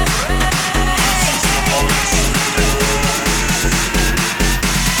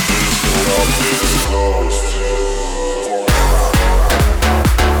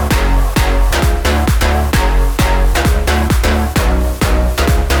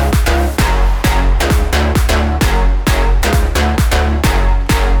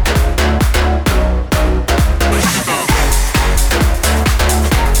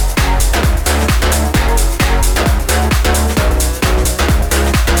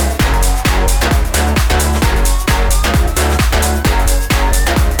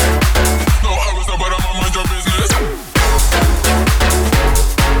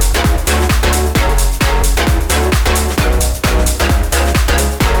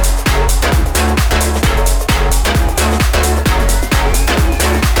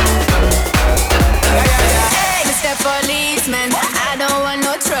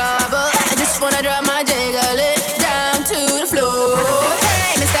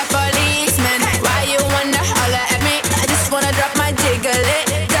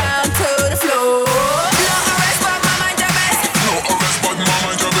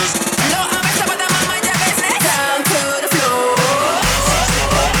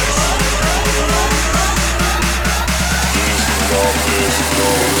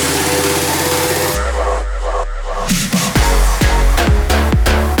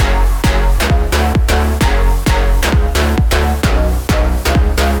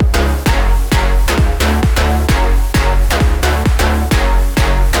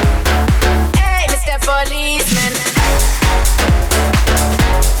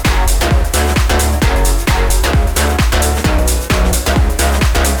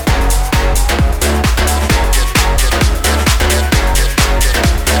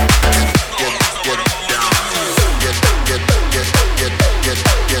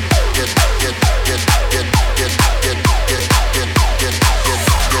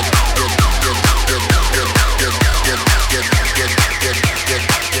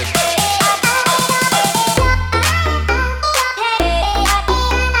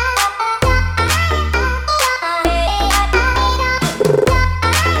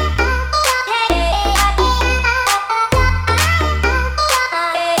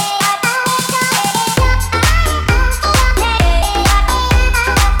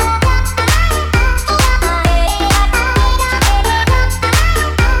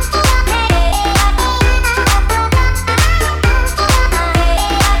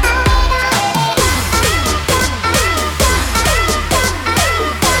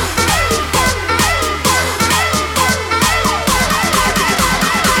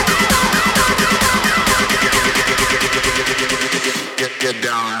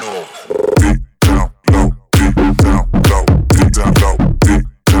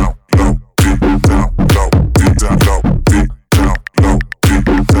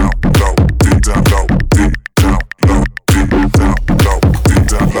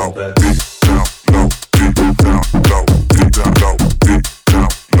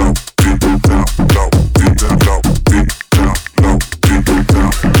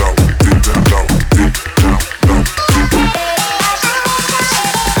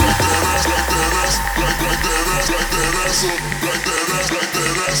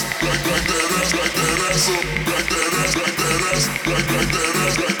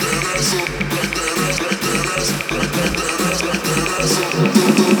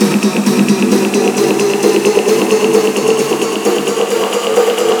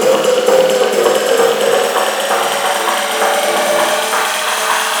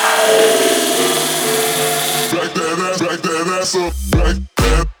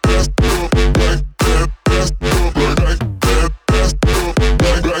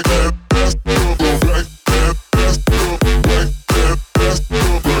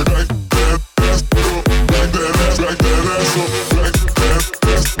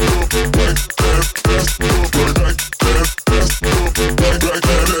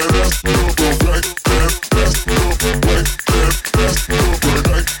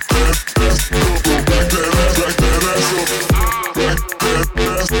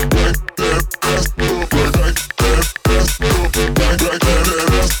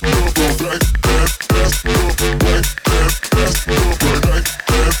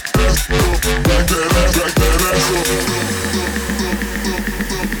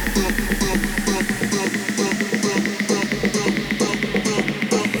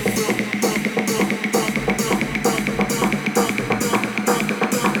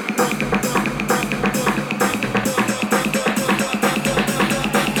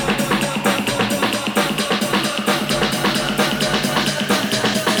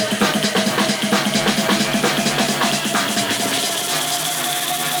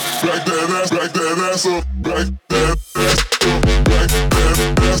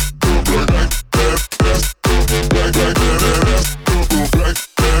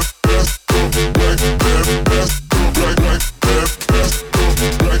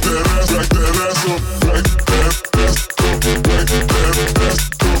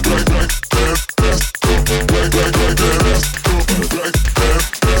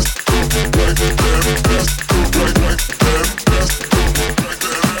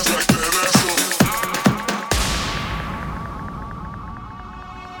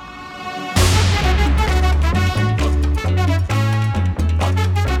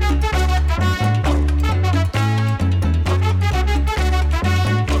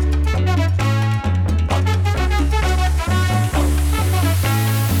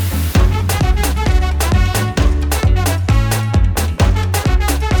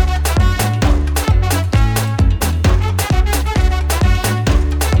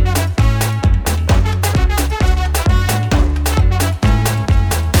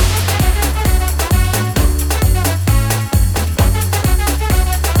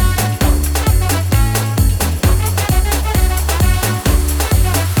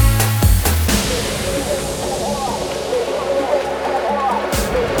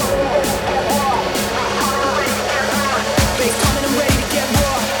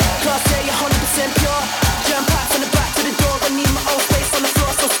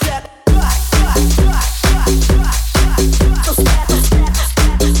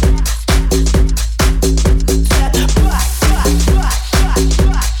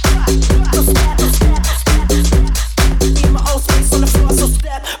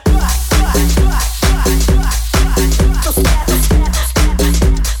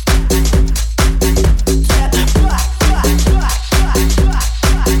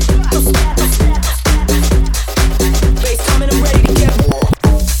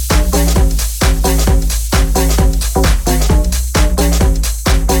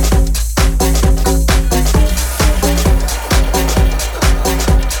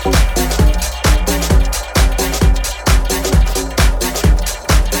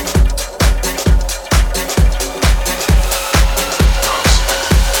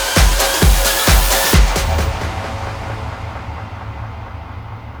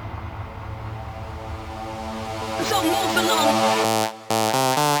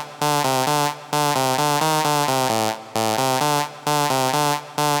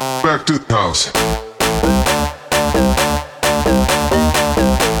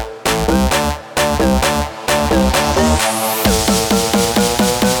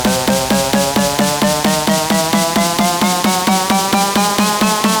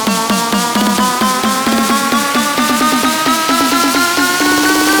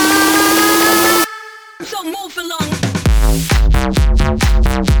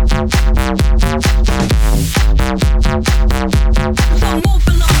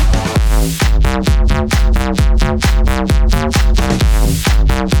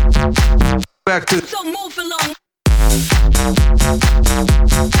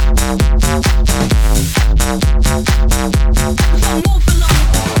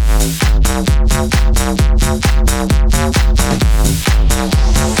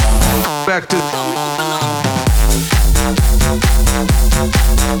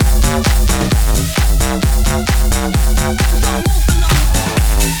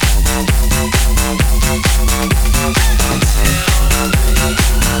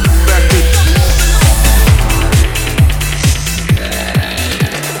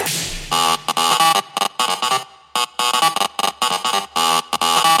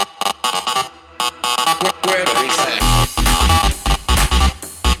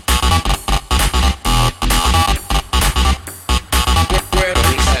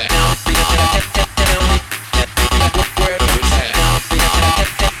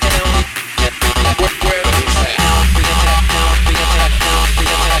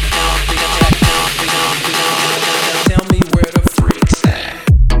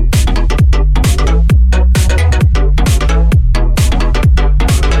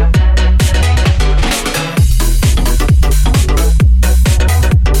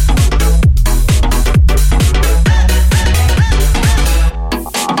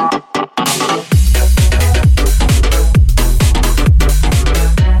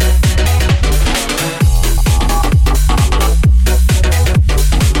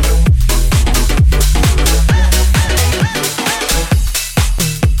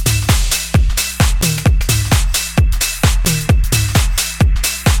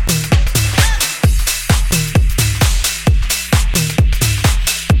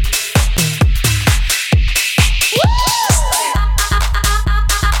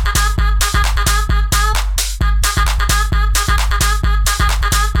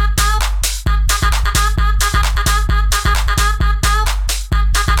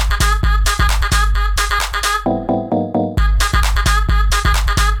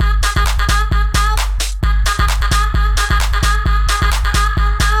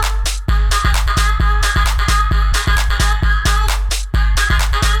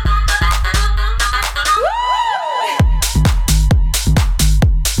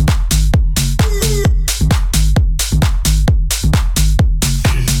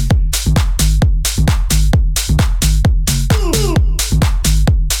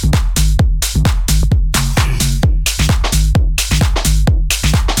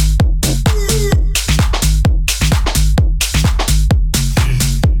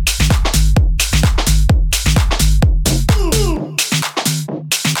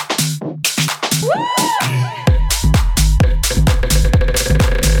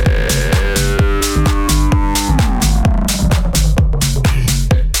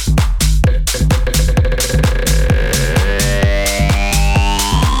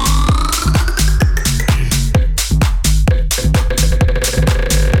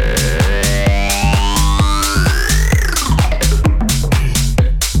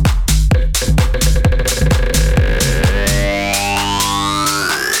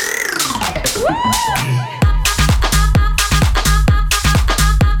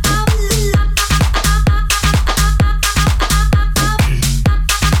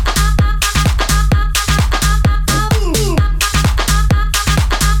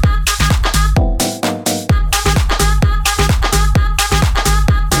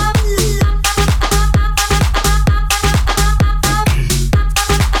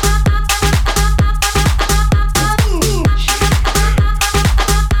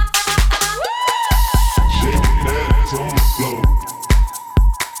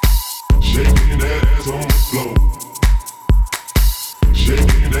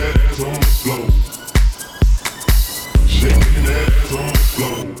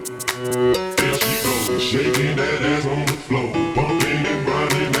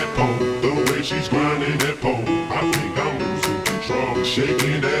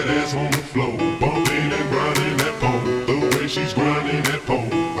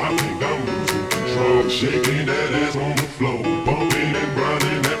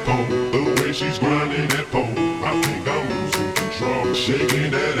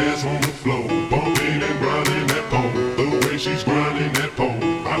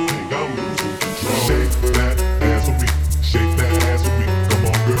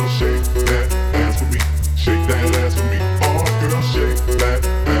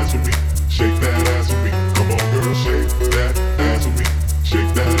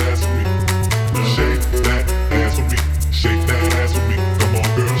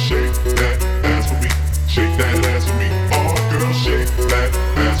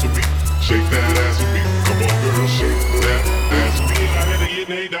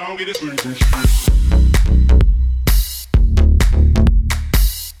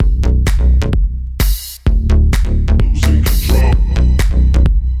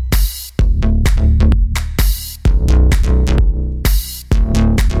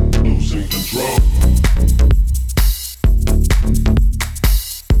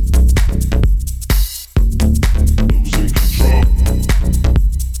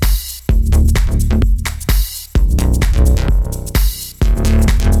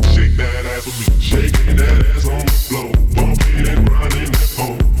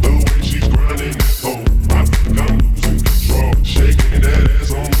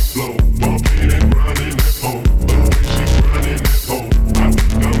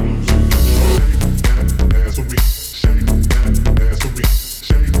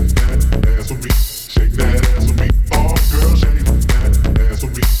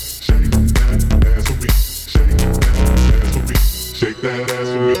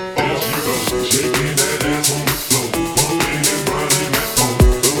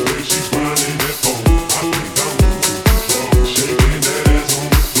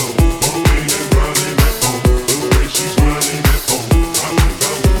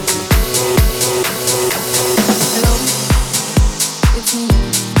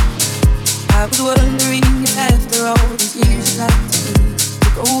 I was wondering if after all these years you'd like to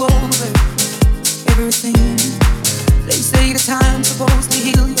go over everything. They say the time's supposed to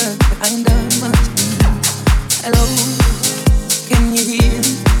heal you, but I ain't done much. Hello, can you hear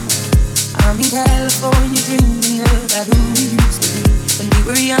me? I'm in California dreaming about who we used to be when we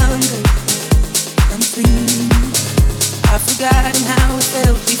were younger and free. I've forgotten how it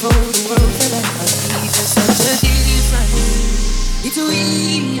felt before the world fell apart. There's such a difference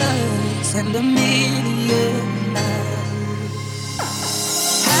between us and a million miles.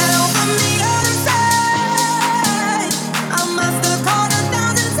 Hello from the other side. I must have called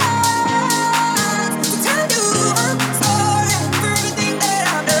 1,000 times to tell you I'm sorry for everything that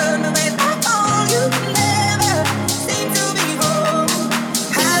I've done. But when I call you, never seem to be home.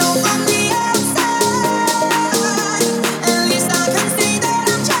 Hello from the outside. At least I can see that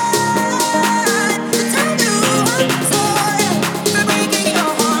I'm trying to tell you I'm sorry for breaking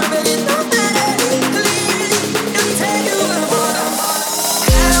your heart, but it don't matter. Clearly, don't tell you apart.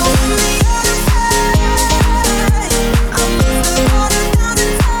 Hello from the other side. I must have called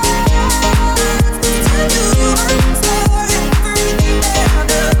 1,000 times to tell you I'm sorry for everything that I've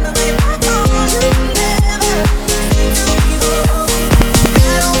done. But when I call you, never seem to be home.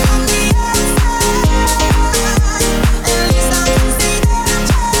 Hello from the outside. At least I can see that I'm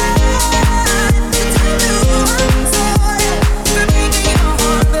trying to tell you I'm sorry for breaking your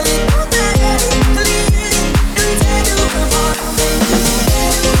heart, but it don't matter. Clearly, don't tell you apart.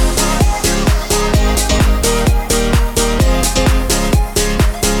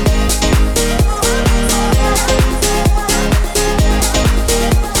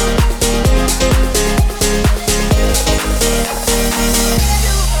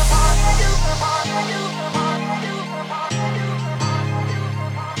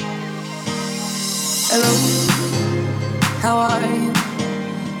 Hello, how are you?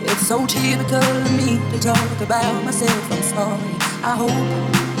 It's so typical of me to talk about myself. I'm sorry. I hope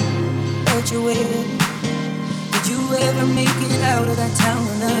that you will. Did you ever make it out of that town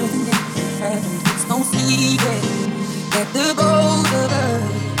or nothing happened? It's no secret that the both of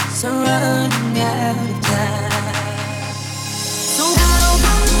us are running out of time. So hello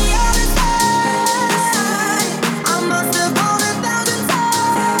from the other side. I must have called 1,000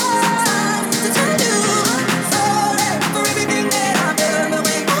 times to tell you I'm sorry for everything that I've done. But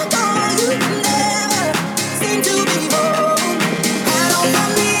when I call you, never seem to be home. Hello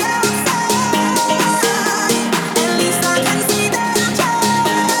from the outside. At least I can see that I'm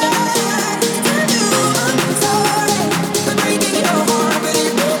trying to tell you I'm sorry for breaking your heart, but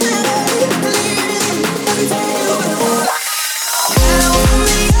it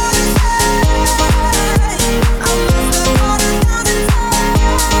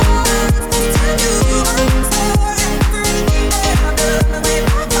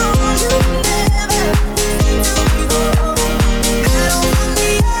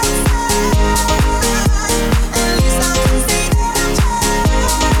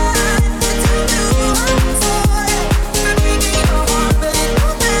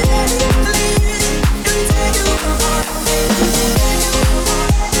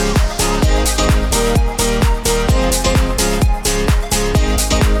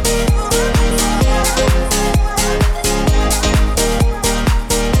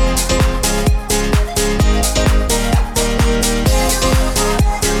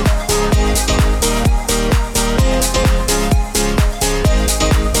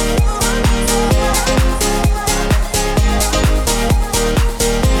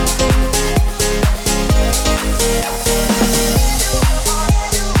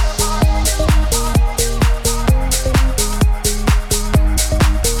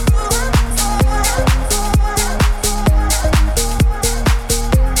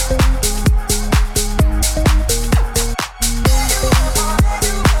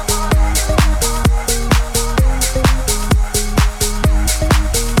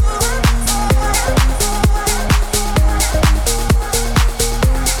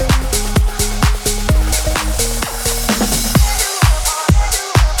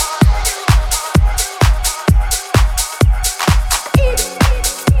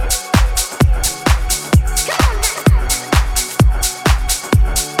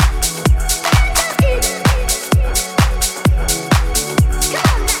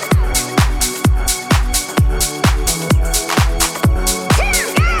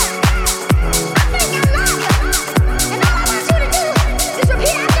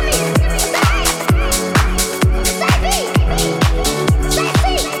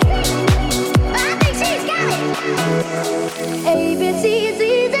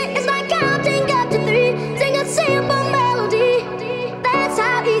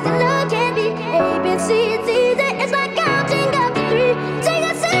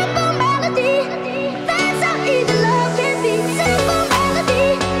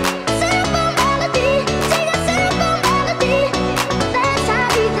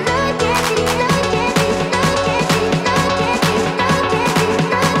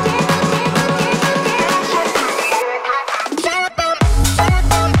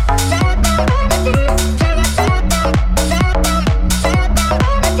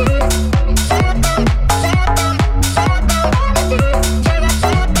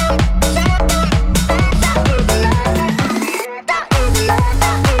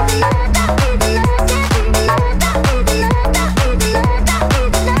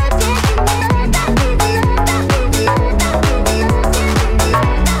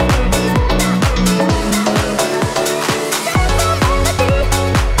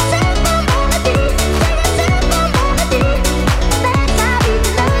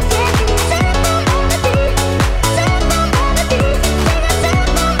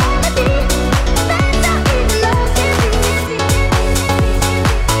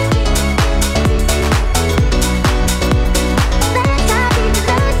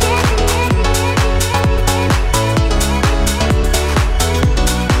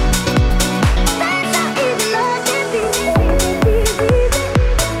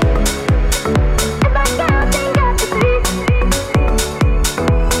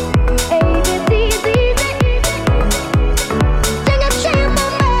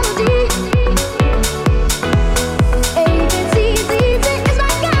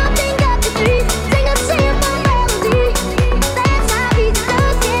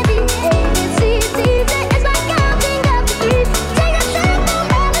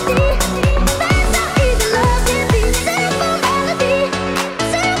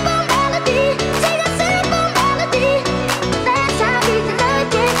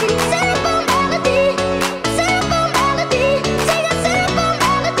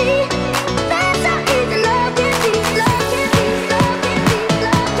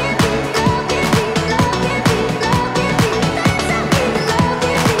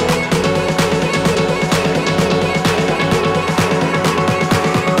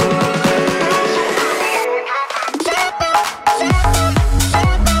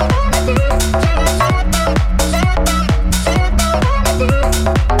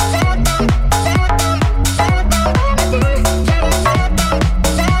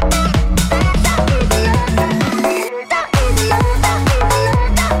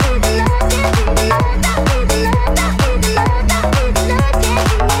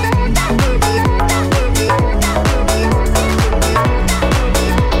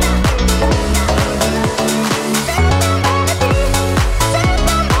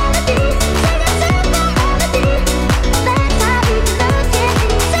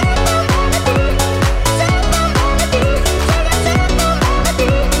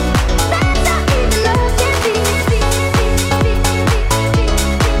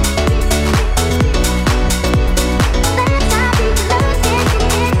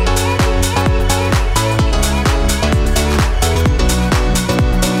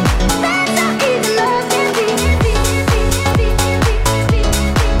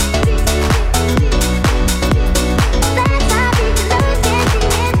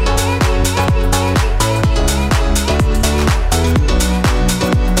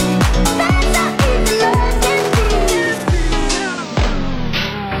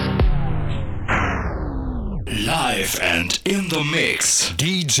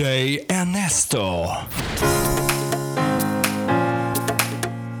DJ Ernesto.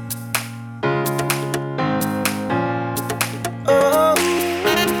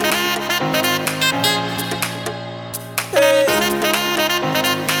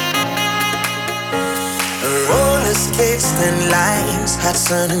 Roller skates, thin lines, hot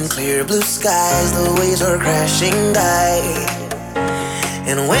sun and clear blue skies. The waves were crashing by.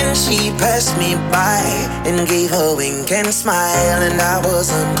 And when she passed me by and gave a wink and smile, and I was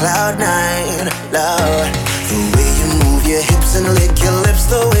on cloud nine, Lord, the way you move your hips and lick your lips,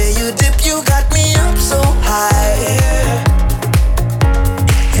 the way you dip, you got me up so high.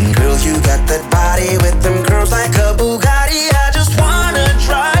 And girl, you got that body with them curves like a Bugatti. I just wanna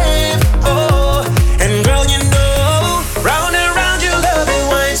drive, oh. And girl, you know, round and round your love, it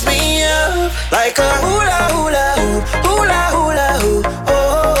winds me up like a hula hula hoop, hula hula hoop,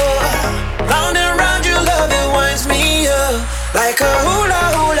 oh. Round and round your love, it winds me up like a hula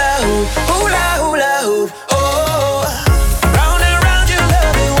hula hoop, hula hula hoop, oh. Round and round your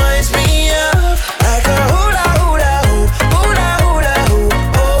love, it winds me up like a hula hula hoop, hula hula hoop,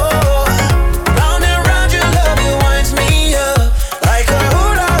 oh. Round and round your love, it winds me up like a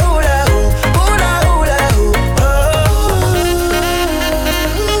hula hula hoop, hula hula hoop, oh.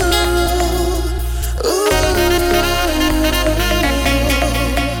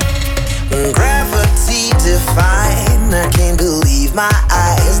 Gravity define, I can't believe my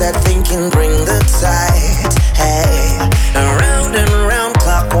eyes. That thing can bring the tide. Hey, around and round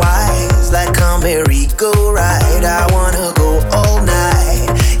clockwise, like a merry-go-ride. I wanna go all night,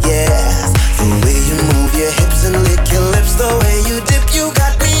 yeah. The way you move your hips and lick your lips, the way you dip, you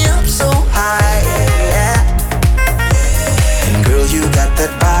got me up so high, yeah. And girl, you got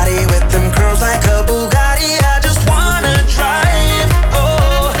that body with them curls like a Bugatti. I just wanna drive,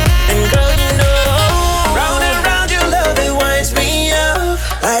 oh. And girl, you know, round and round your love, it winds me up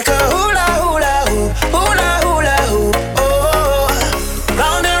like a hula hula hoop, hula hula hoop, oh.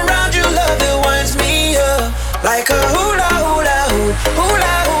 Round and round your love, it winds me up like a hula hula hoop,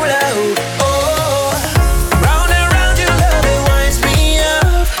 hula hula hoop, oh. Round and round your love, it winds me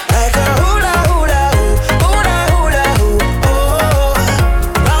up like a hula hula hoop, hula hula hoop, oh.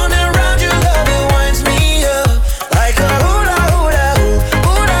 Round and round your love, it winds me up like a hula hula hoop,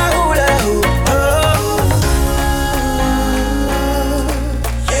 hula hula hoop, oh.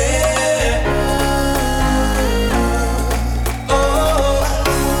 Yeah. Oh.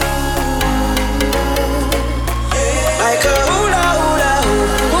 Like a hula hula hoop,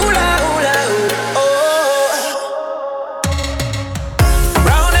 hula hula hoop, oh.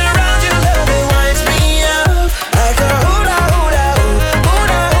 Round and round your love, it winds me up like a hula hula hoop,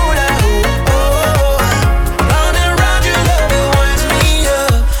 hula hula hoop, oh. Round and round your love, it winds me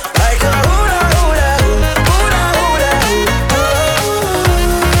up like a hula hula hoop, hula hula hoop,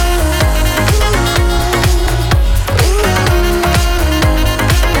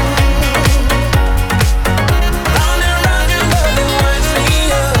 round and round your love, it winds me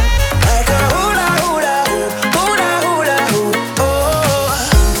up like a hula hula hoop, hula hula hoop, oh.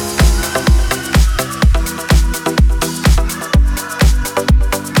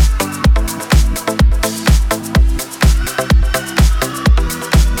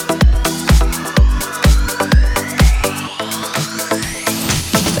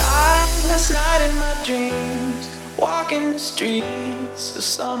 Died last night in my dreams, walking the streets of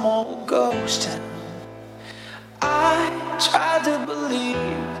some old ghost town. I tried to believe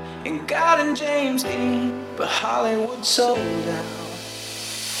in God and James Dean, but Hollywood sold out.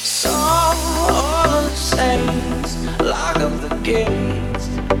 Saw all of the saints, lock up the gates,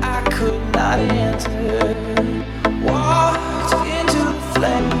 I could not enter. Walked into the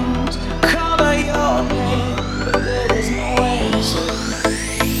flames, called out your name, but there was no answer.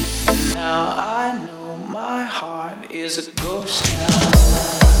 Now I know my heart is a ghost town.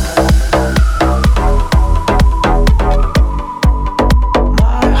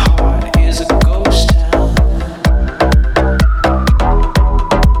 My heart is a ghost town.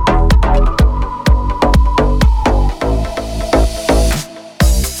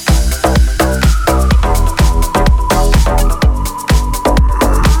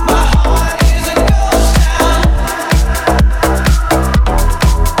 My heart is a ghost town.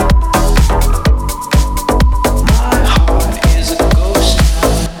 My heart is a ghost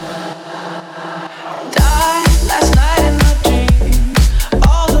town.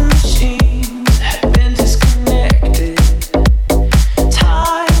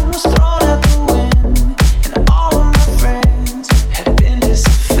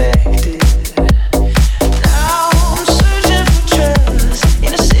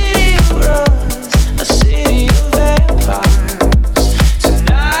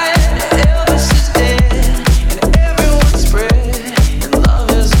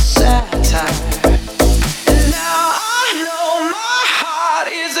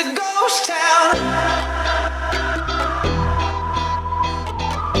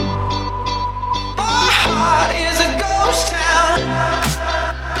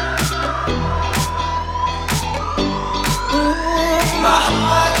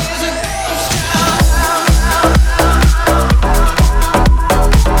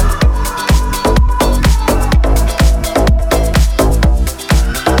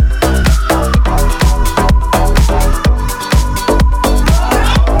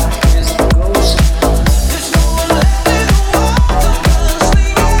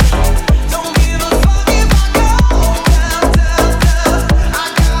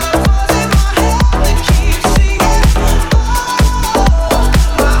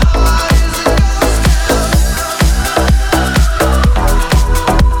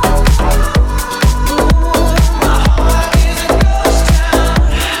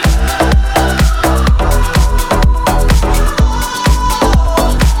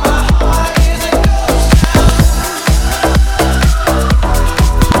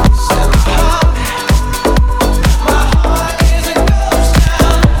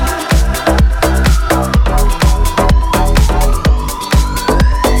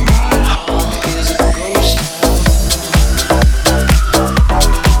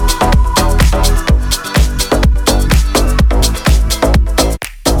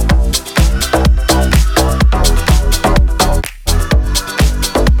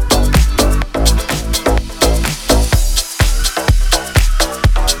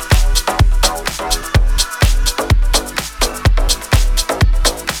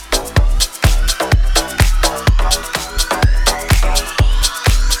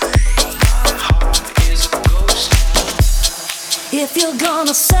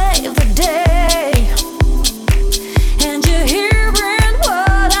 gonna save the day. And you're hearing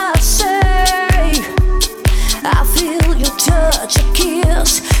what I say. I feel your touch, a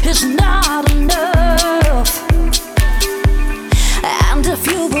kiss is not enough. And if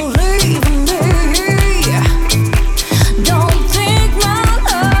you believe in me, don't think my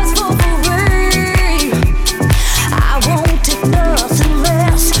love's for free. I won't take nothing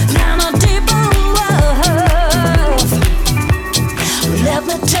less than a deeper love. Let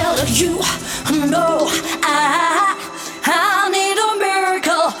me tell you, no, I need a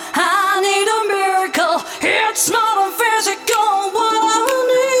miracle. I need a miracle. It's not a physical what I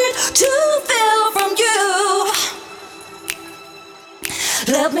need to feel from you.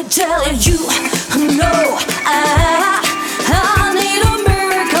 Let me tell you, no, I need a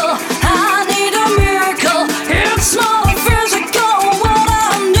miracle. I need a miracle. It's not a physical what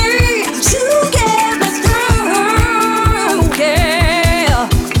I need to get me through. Yeah.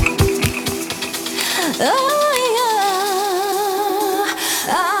 Oh, yeah.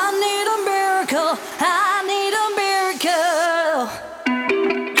 I need a miracle. I need a miracle.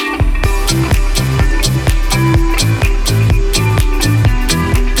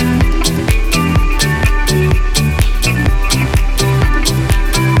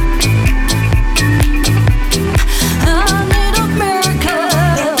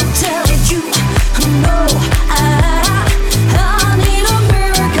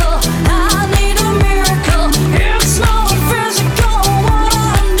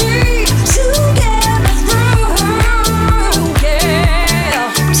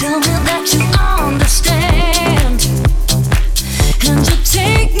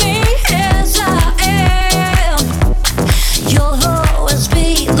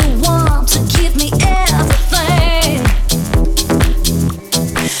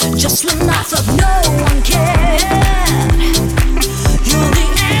 Just when I thought no one cared, you're the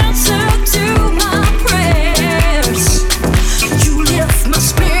answer to my prayers. You lift my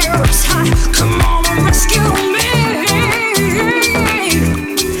spirits high, come on and rescue me.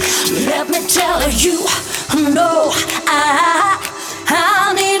 Let me tell you, no,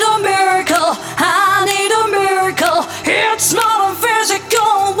 I need a miracle. I need a miracle. It's not a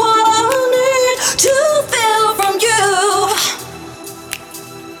physical what I need to feel from you.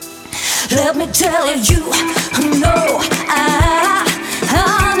 Let me tell you, no,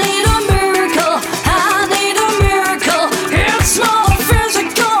 I need a miracle. I need a miracle. It's not a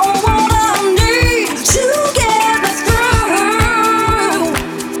physical what I need to get me through.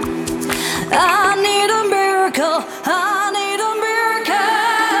 I need a miracle. I need a miracle.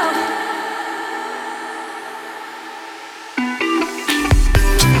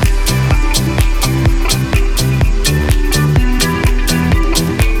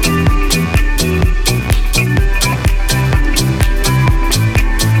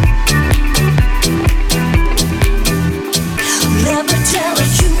 Let me tell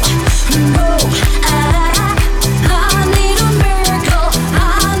you, no, I need a miracle. I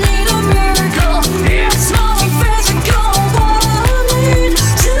need a miracle. It's not a physical what I need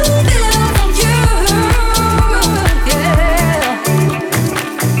to feel from you. Yeah.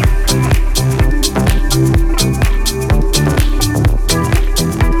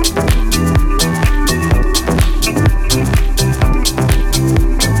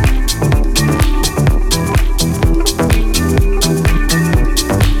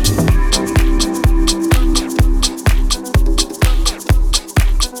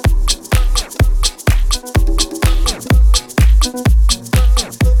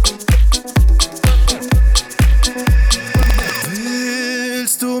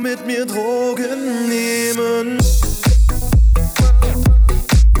 Willst du mit mir Drogen nehmen?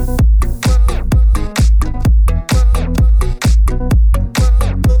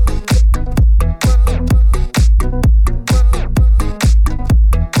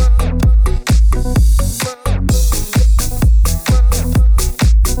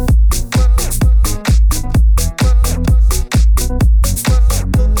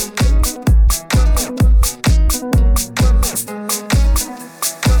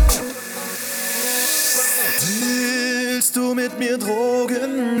 Willst du mit mir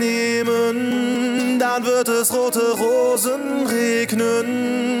Drogen nehmen? Dann wird es rote Rosen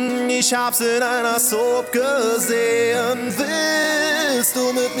regnen. Ich hab's in einer Soap gesehen. Willst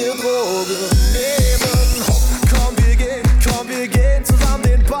du mit mir Drogen nehmen? Komm, wir gehen zusammen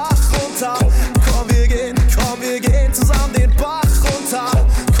den Bach runter. Komm, wir gehen zusammen den Bach runter.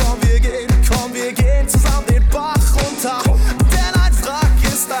 Komm, wir gehen zusammen den Bach runter. Denn ein Wrack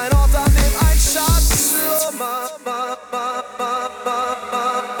ist ein Ort, an dem ein Schatz schlummert.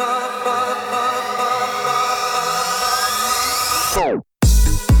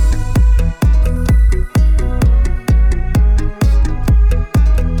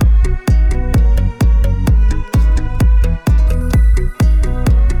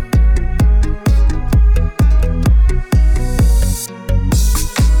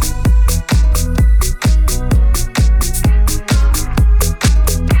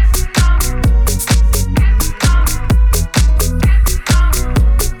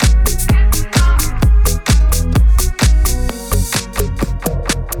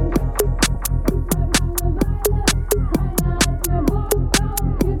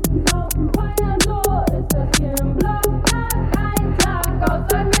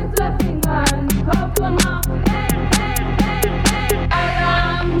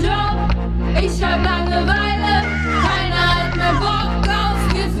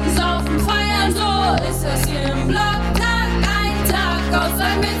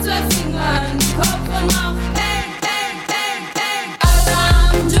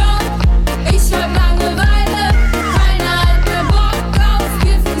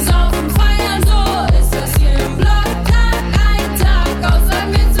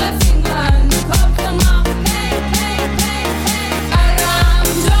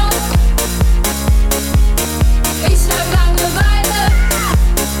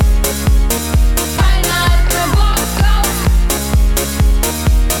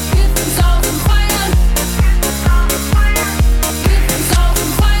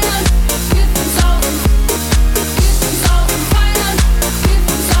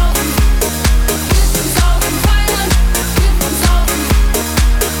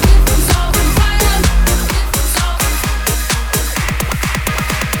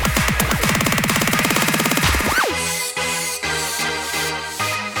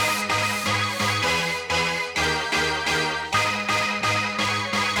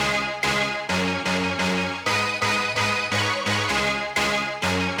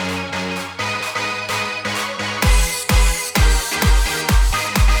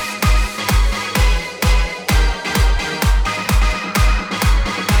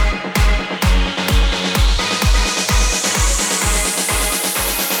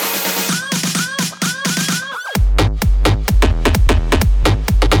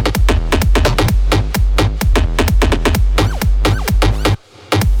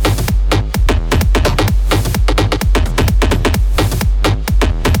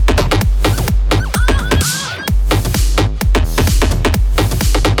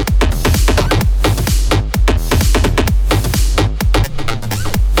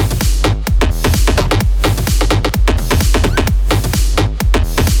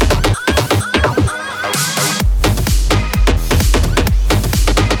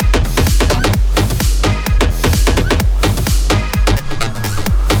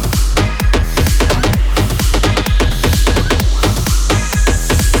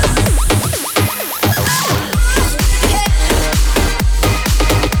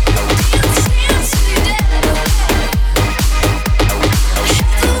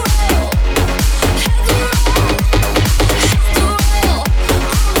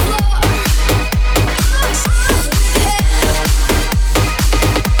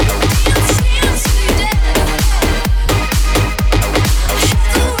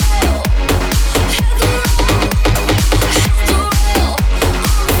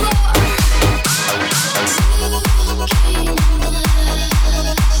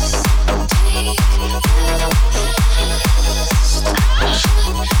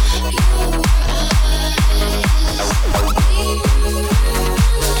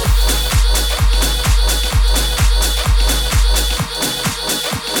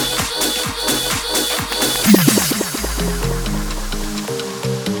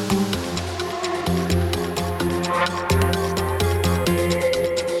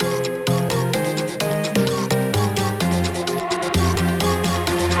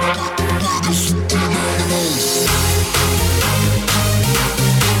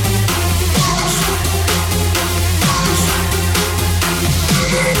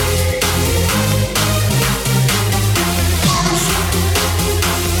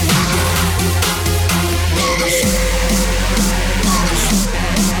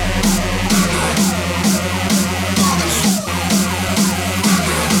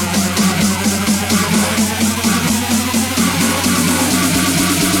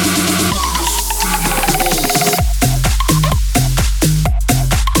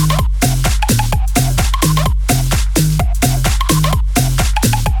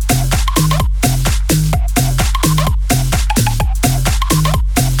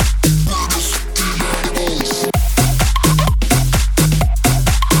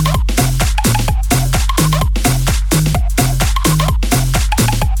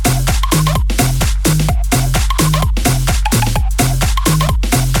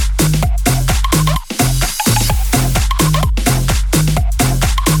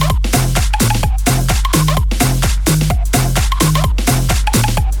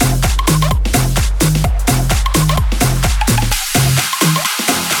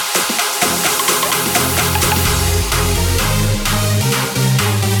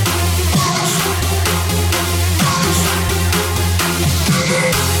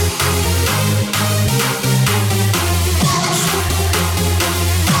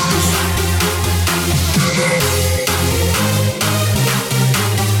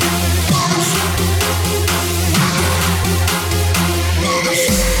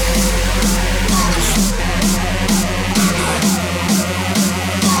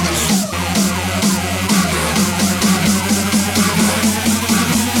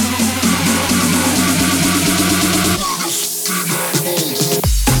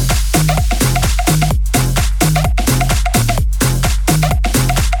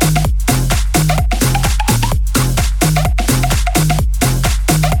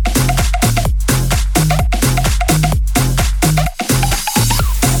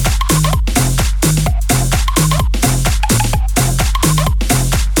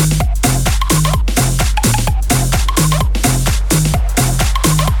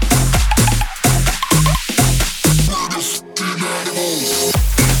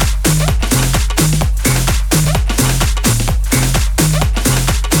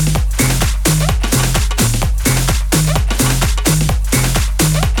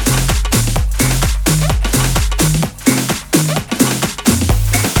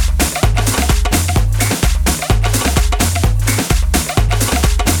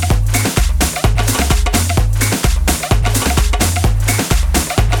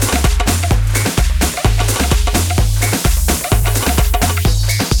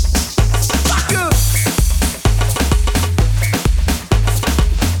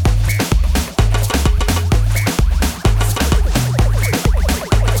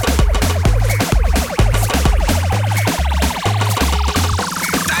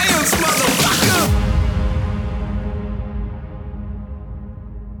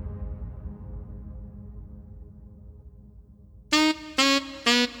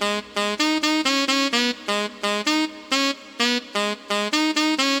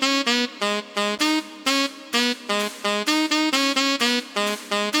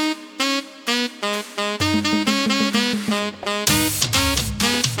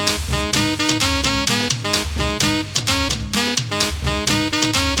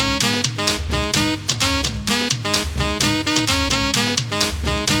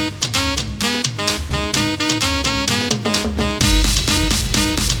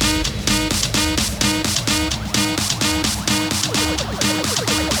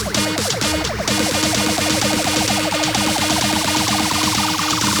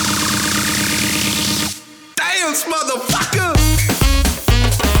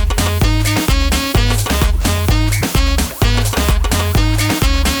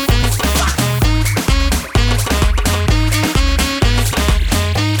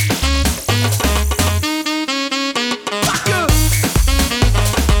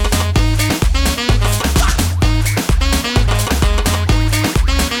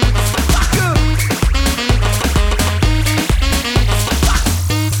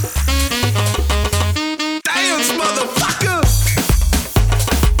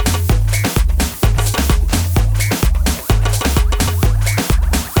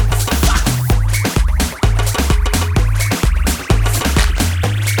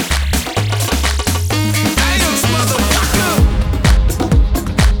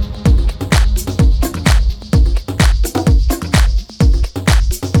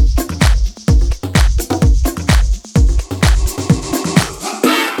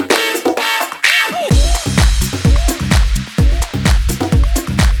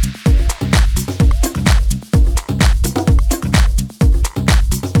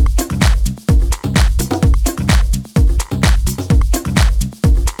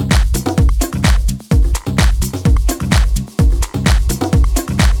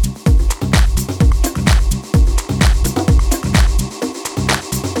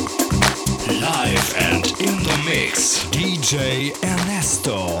 mix, DJ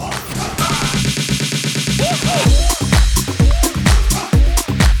Ernesto.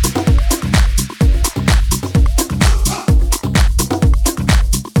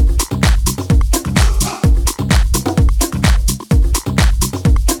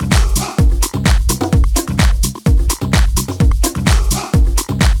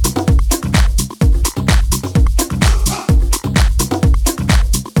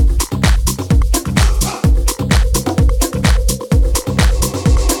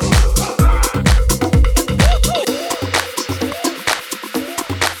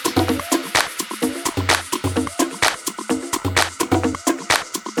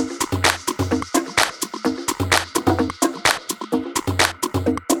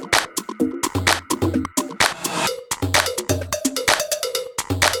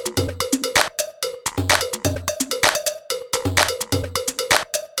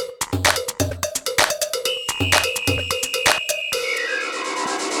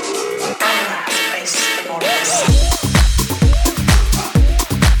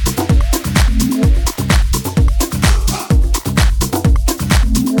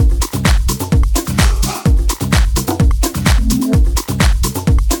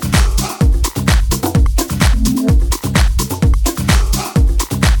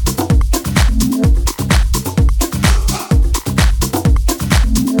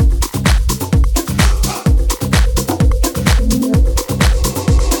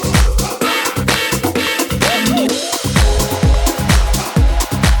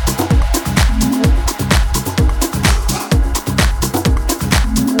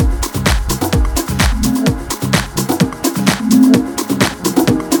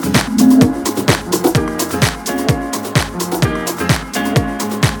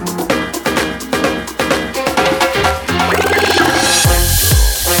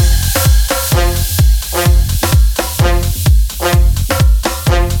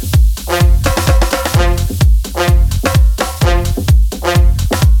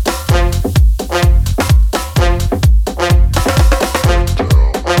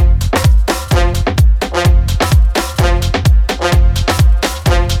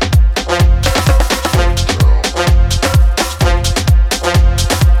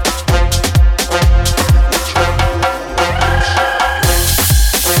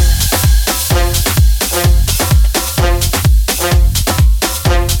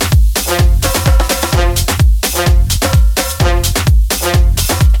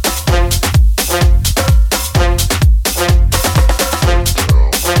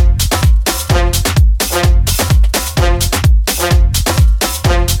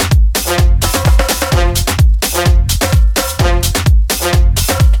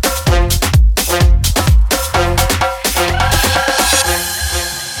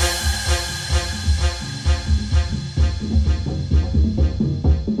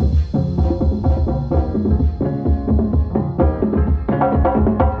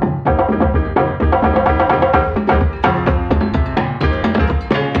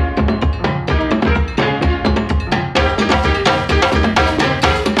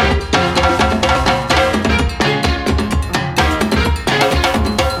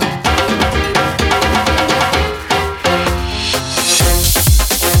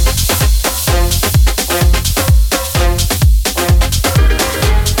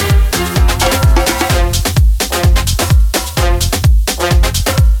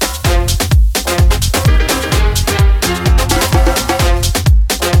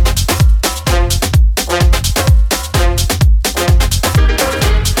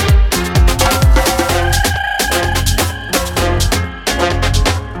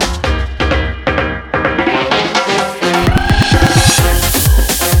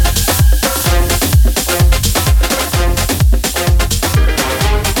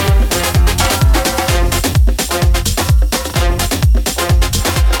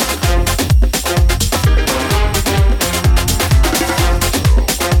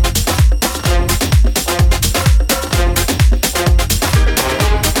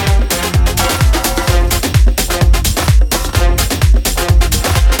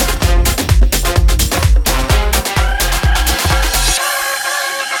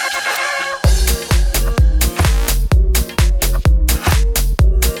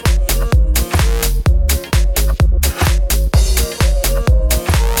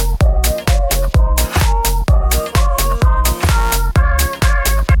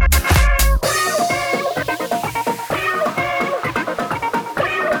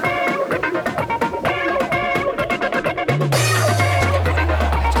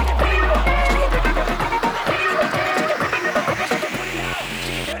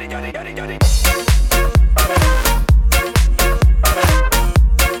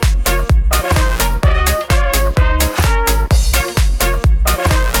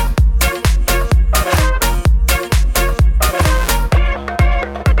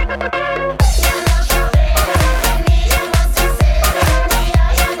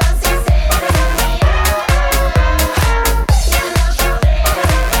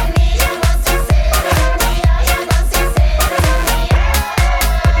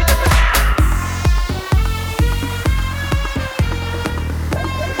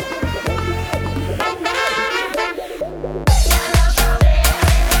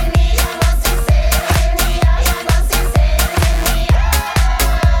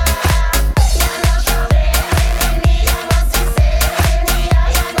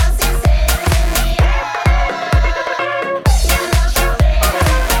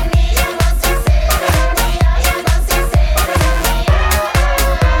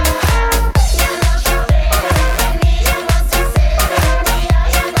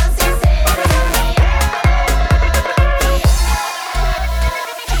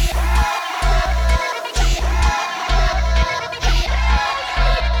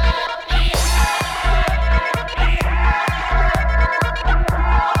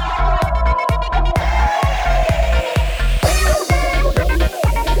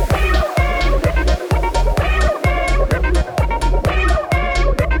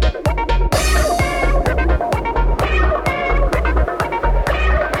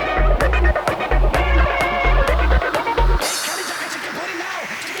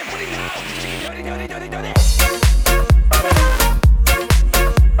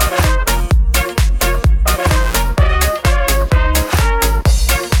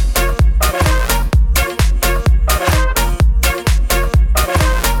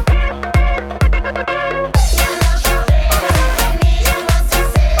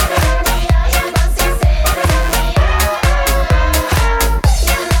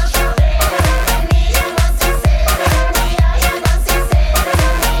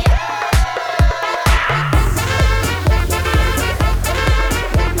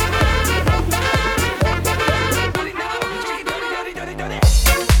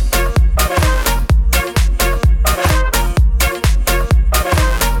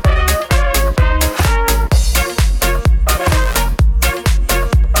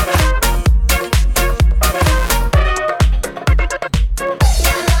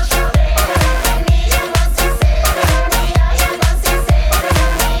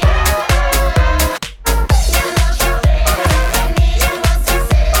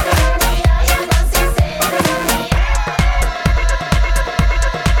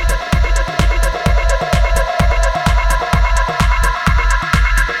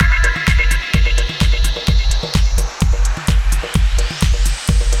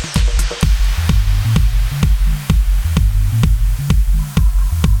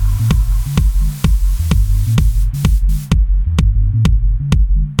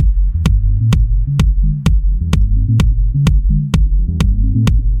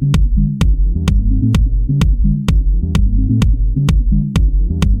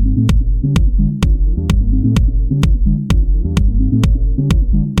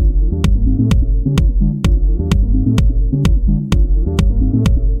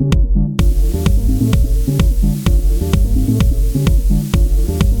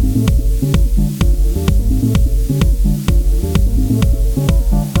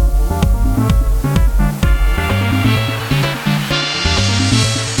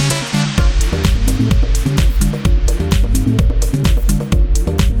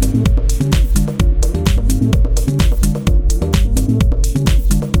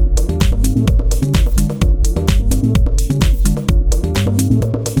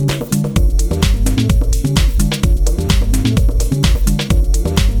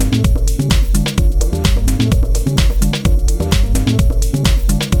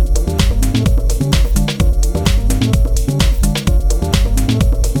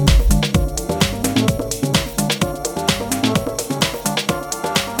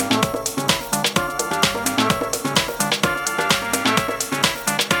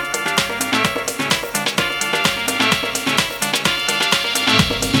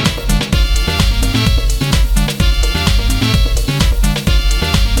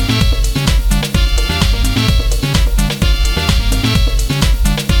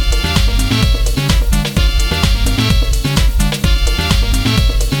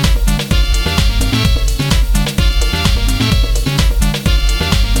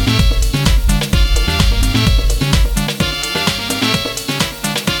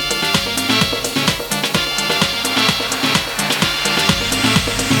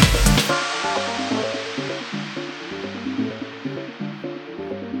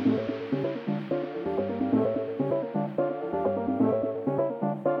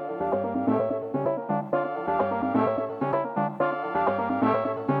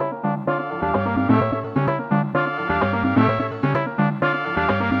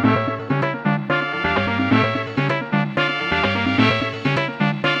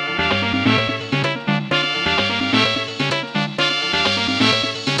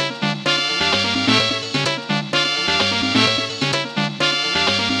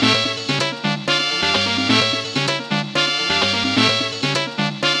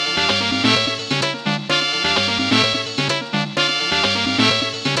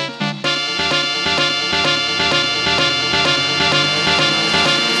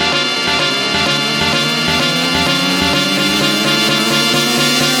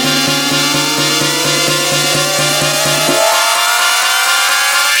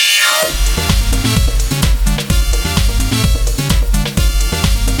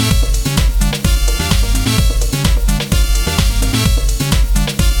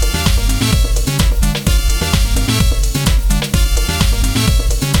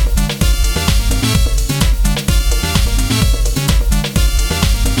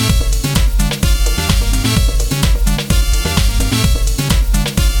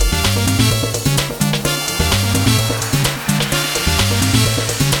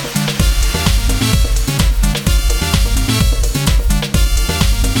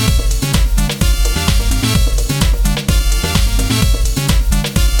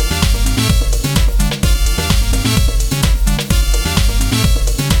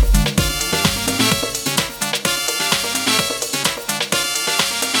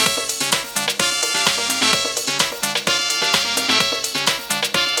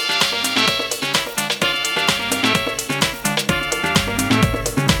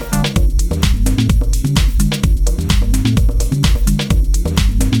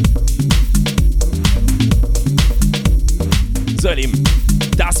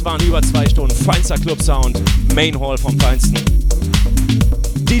 Über 2 Stunden feinster Club-Sound, Main Hall vom Feinsten.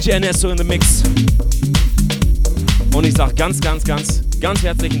 DJ Ernesto in the Mix. Und ich sag ganz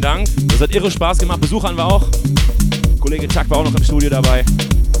herzlichen Dank. Das hat irre Spaß gemacht. Besuch haben wir auch. Kollege Chuck war auch noch im Studio dabei.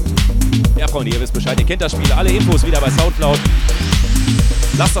 Ja, Freunde, ihr wisst Bescheid. Ihr kennt das Spiel. Alle Infos wieder bei Soundcloud.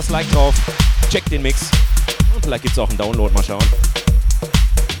 Lasst das Like drauf. Checkt den Mix. Und vielleicht gibt es auch einen Download. Mal schauen.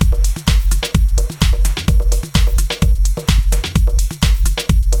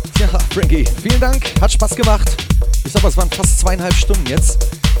 Ja, Franky, vielen Dank. Hat Spaß gemacht. Ich sag mal, es waren fast 2,5 Stunden jetzt.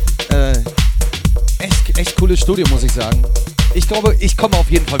 Echt cooles Studio, muss ich sagen. Ich glaube, ich komme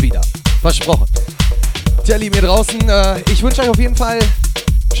auf jeden Fall wieder. Versprochen. Tja, lieben hier draußen, ich wünsche euch auf jeden Fall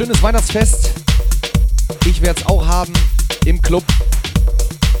schönes Weihnachtsfest. Ich werde es auch haben im Club.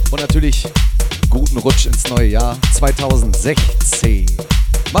 Und natürlich guten Rutsch ins neue Jahr 2016.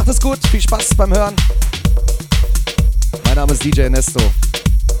 Macht es gut, viel Spaß beim Hören. Mein Name ist DJ Ernesto.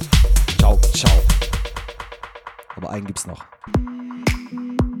 Ciao, ciao. Aber einen gibt's noch.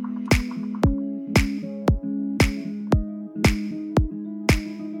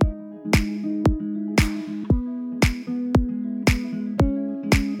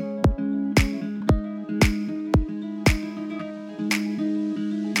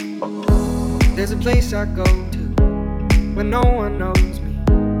 There's a place I go to when no one knows me.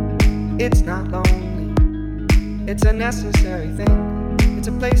 It's not lonely, it's a necessary thing. It's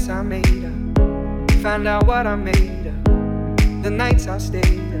a place I made up, find out what I made of. The nights I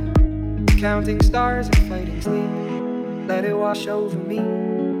stayed up, counting stars and fighting sleep. Let it wash over me,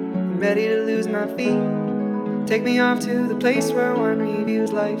 I'm ready to lose my feet. Take me off to the place where one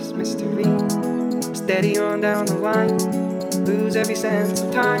reviews life's mystery. Steady on down the line, lose every sense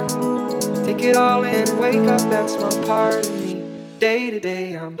of time. Take it all in and wake up that small part of me. Day to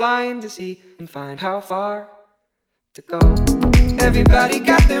day I'm blind to see and find how far to go. Everybody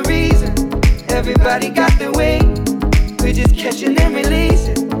got their reason, everybody got their way. We're just catching and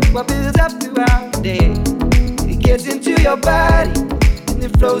releasing what builds up throughout the day. It gets into your body and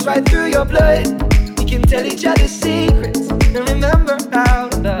it flows right through your blood. We can tell each other secrets and remember how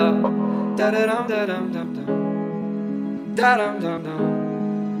to love. Da-da-dum, da-dum, dum-dum. Da-dum, dum-dum.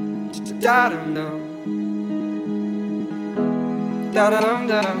 Da-dum-dum. Da-dum-dum,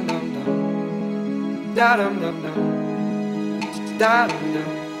 da-dum-dum. Da-dum-dum-dum. Da-dum-dum.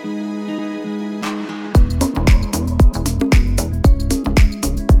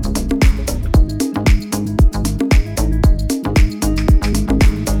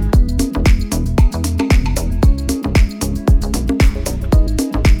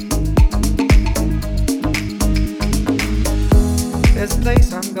 There's a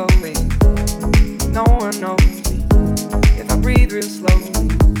place I'm going, no one knows me. If I breathe real slowly,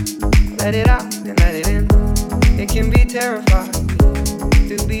 let it out and let it in. It can be terrifying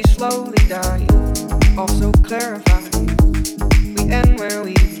to be slowly dying, also clarifying. We end where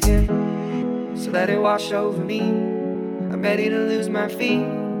we begin, so let it wash over me. I'm ready to lose my feet.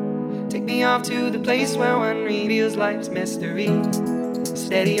 Take me off to the place where one reveals life's mystery.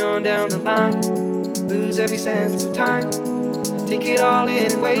 Steady on down the line, lose every sense of time. Take it all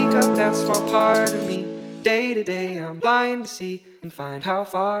in and wake up that small part of me. Day to day I'm blind to see and find how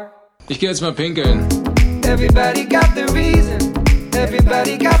far. Ich geh jetzt mal pinkeln. Everybody got their reason,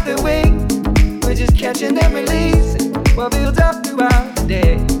 everybody got their way. We're just catching and releasing what builds up throughout the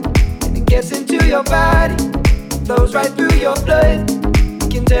day. And it gets into your body, flows right through your blood. We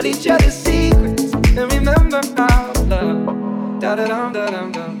can tell each other secrets and remember how to love. Da-da-dum,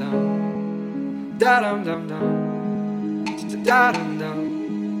 da-dum, dum-dum. Da-dum, dum-dum. Da-dum-dum.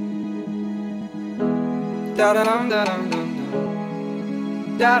 Da-dum, da-dum,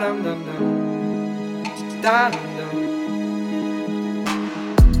 dum-dum. Da-dum, dum-dum. Da-dum-dum.